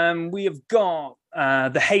 We have got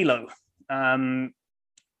the Halo.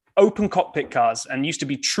 Open cockpit cars, and used to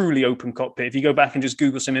be truly open cockpit. If you go back and just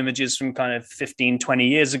Google some images from kind of 15, 20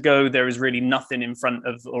 years ago, there is really nothing in front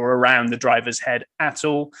of or around the driver's head at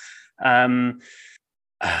all.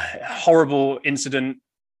 Horrible incident.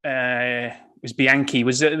 It was Bianchi. It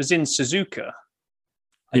was in Suzuka.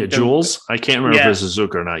 Yeah, Jules. I can't remember if it was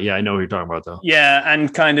Suzuka or not. Yeah, I know what you're talking about, though. Yeah,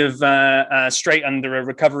 and kind of straight under a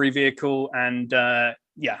recovery vehicle. And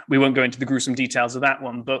we won't go into the gruesome details of that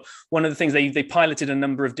one. But one of the things, they piloted a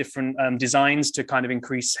number of different designs to kind of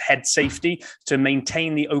increase head safety, to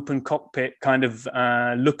maintain the open cockpit kind of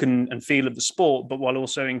look and feel of the sport, but while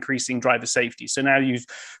also increasing driver safety. So now you've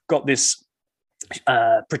got this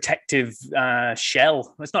protective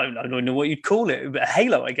shell. I don't know what you'd call it, but a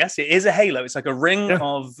halo, I guess. It is a halo. It's like a ring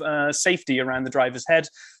of safety around the driver's head.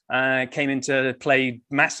 Came into play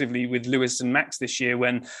massively with Lewis and Max this year,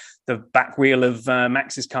 when the back wheel of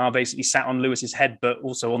Max's car basically sat on Lewis's head, but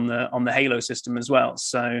also on the halo system as well.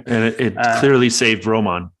 So, and it clearly saved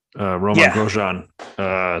Roman Grosjean,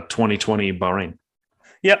 2020 Bahrain.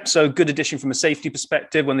 Yep. So good addition from a safety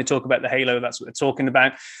perspective. When they talk about the halo, that's what they're talking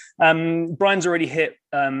about. Brian's already hit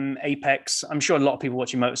Apex. I'm sure a lot of people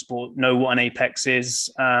watching motorsport know what an Apex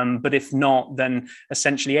is. But if not, then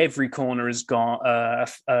essentially every corner has got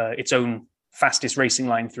its own fastest racing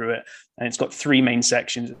line through it. And it's got 3 main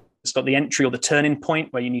sections. It's got the entry or the turning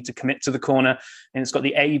point where you need to commit to the corner. And it's got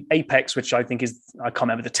the apex, which I think is, I can't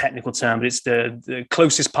remember the technical term, but it's the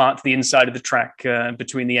closest part to the inside of the track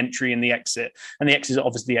between the entry and the exit. And the exit is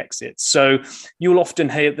obviously the exit. So you'll often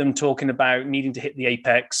hear them talking about needing to hit the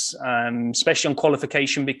apex, especially on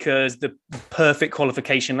qualification, because the perfect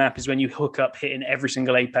qualification lap is when you hook up hitting every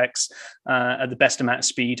single apex at the best amount of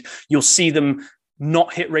speed. You'll see them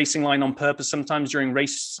not hit racing line on purpose sometimes during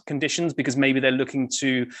race conditions, because maybe they're looking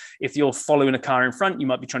to, if you're following a car in front, you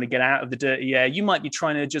might be trying to get out of the dirty air. You might be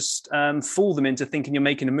trying to just fool them into thinking you're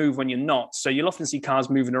making a move when you're not. So you'll often see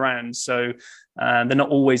cars moving around. So they're not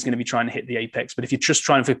always going to be trying to hit the apex. But if you're just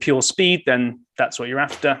trying for pure speed, then that's what you're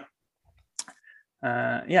after.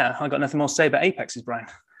 I got nothing more to say about apexes, Brian.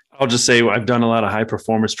 I'll just say I've done a lot of high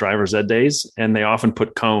performance driver's ed days, and they often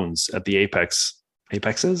put cones at the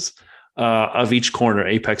apexes of each corner,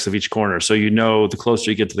 apex of each corner. So, the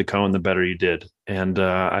closer you get to the cone, the better you did. And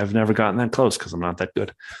I've never gotten that close because I'm not that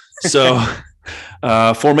good. So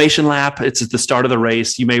formation lap, it's at the start of the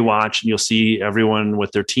race. You may watch and you'll see everyone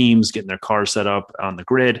with their teams getting their cars set up on the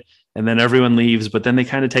grid, and then everyone leaves, but then they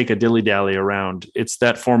kind of take a dilly-dally around. It's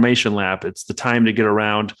that formation lap. It's the time to get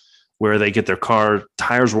around where they get their car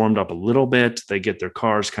tires warmed up a little bit. They get their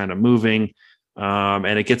cars kind of moving.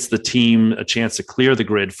 And it gets the team a chance to clear the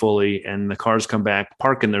grid fully, and the cars come back,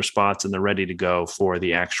 park in their spots, and they're ready to go for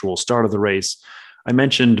the actual start of the race. I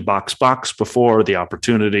mentioned box before, the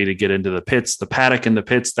opportunity to get into the pits, the paddock in the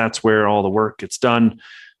pits. That's where all the work gets done.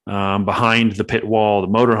 Behind the pit wall, the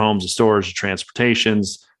motorhomes, the storage, the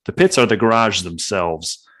transportations. The pits are the garage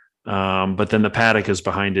themselves. But then the paddock is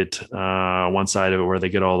behind it, one side of it where they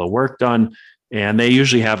get all the work done. And they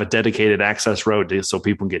usually have a dedicated access road so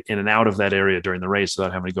people can get in and out of that area during the race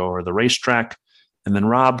without having to go over the racetrack. And then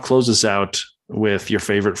Rob closes out with your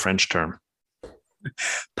favorite French term.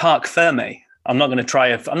 Parc fermé. I'm not going to try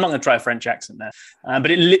a French accent there, but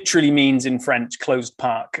it literally means in French closed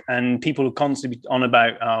park. And people are constantly on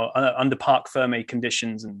about under parc fermé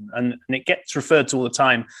conditions, and it gets referred to all the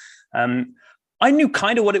time. I knew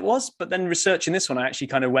kind of what it was, but then researching this one, I actually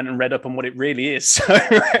kind of went and read up on what it really is. So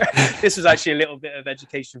this was actually a little bit of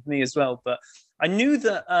education for me as well. But I knew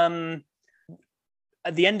that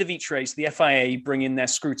at the end of each race, the FIA bring in their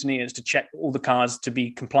scrutineers to check all the cars to be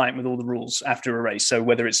compliant with all the rules after a race. So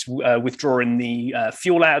whether it's withdrawing the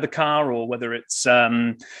fuel out of the car, or whether it's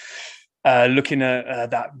looking at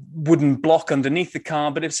that wooden block underneath the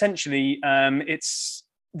car. But essentially,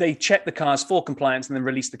 they check the cars for compliance and then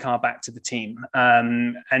release the car back to the team.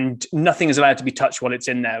 And nothing is allowed to be touched while it's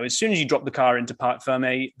in there. As soon as you drop the car into Parc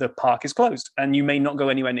Fermé, the park is closed and you may not go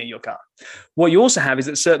anywhere near your car. What you also have is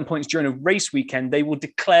at certain points during a race weekend, they will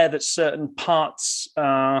declare that certain parts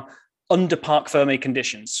are under Parc Fermé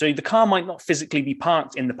conditions. So the car might not physically be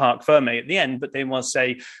parked in the Parc Fermé at the end, but they will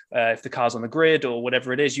say if the car's on the grid or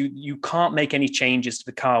whatever it is, you can't make any changes to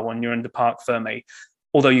the car when you're under Parc Fermé,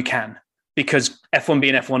 although you can. Because F1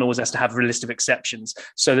 being F1 always has to have a list of exceptions.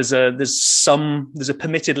 So there's a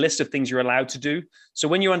permitted list of things you're allowed to do. So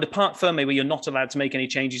when you're under Parc Fermé, where you're not allowed to make any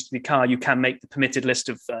changes to the car, you can make the permitted list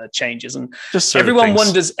of changes. And everyone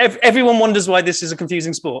wonders why this is a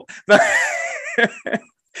confusing sport. But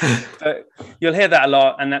you'll hear that a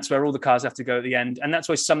lot, and that's where all the cars have to go at the end. And that's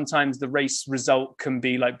why sometimes the race result can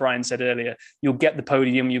be, like Brian said earlier, you'll get the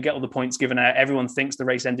podium, you'll get all the points given out, everyone thinks the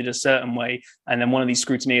race ended a certain way, and then one of these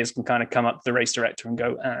scrutineers can kind of come up to the race director and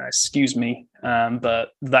go, excuse me,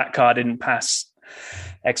 but that car didn't pass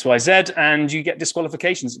XYZ, and you get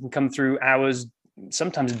disqualifications. It can come through hours,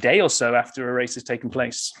 sometimes a day or so after a race has taken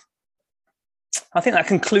place. I think that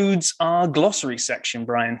concludes our glossary section,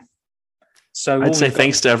 Brian. So I'd say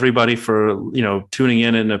thanks to everybody for, tuning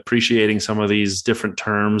in and appreciating some of these different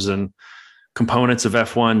terms and components of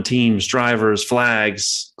F1, teams, drivers,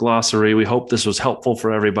 flags, glossary. We hope this was helpful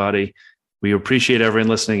for everybody. We appreciate everyone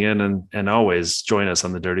listening in, and always join us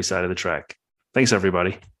on the dirty side of the track. Thanks,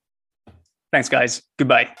 everybody. Thanks, guys.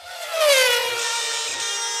 Goodbye.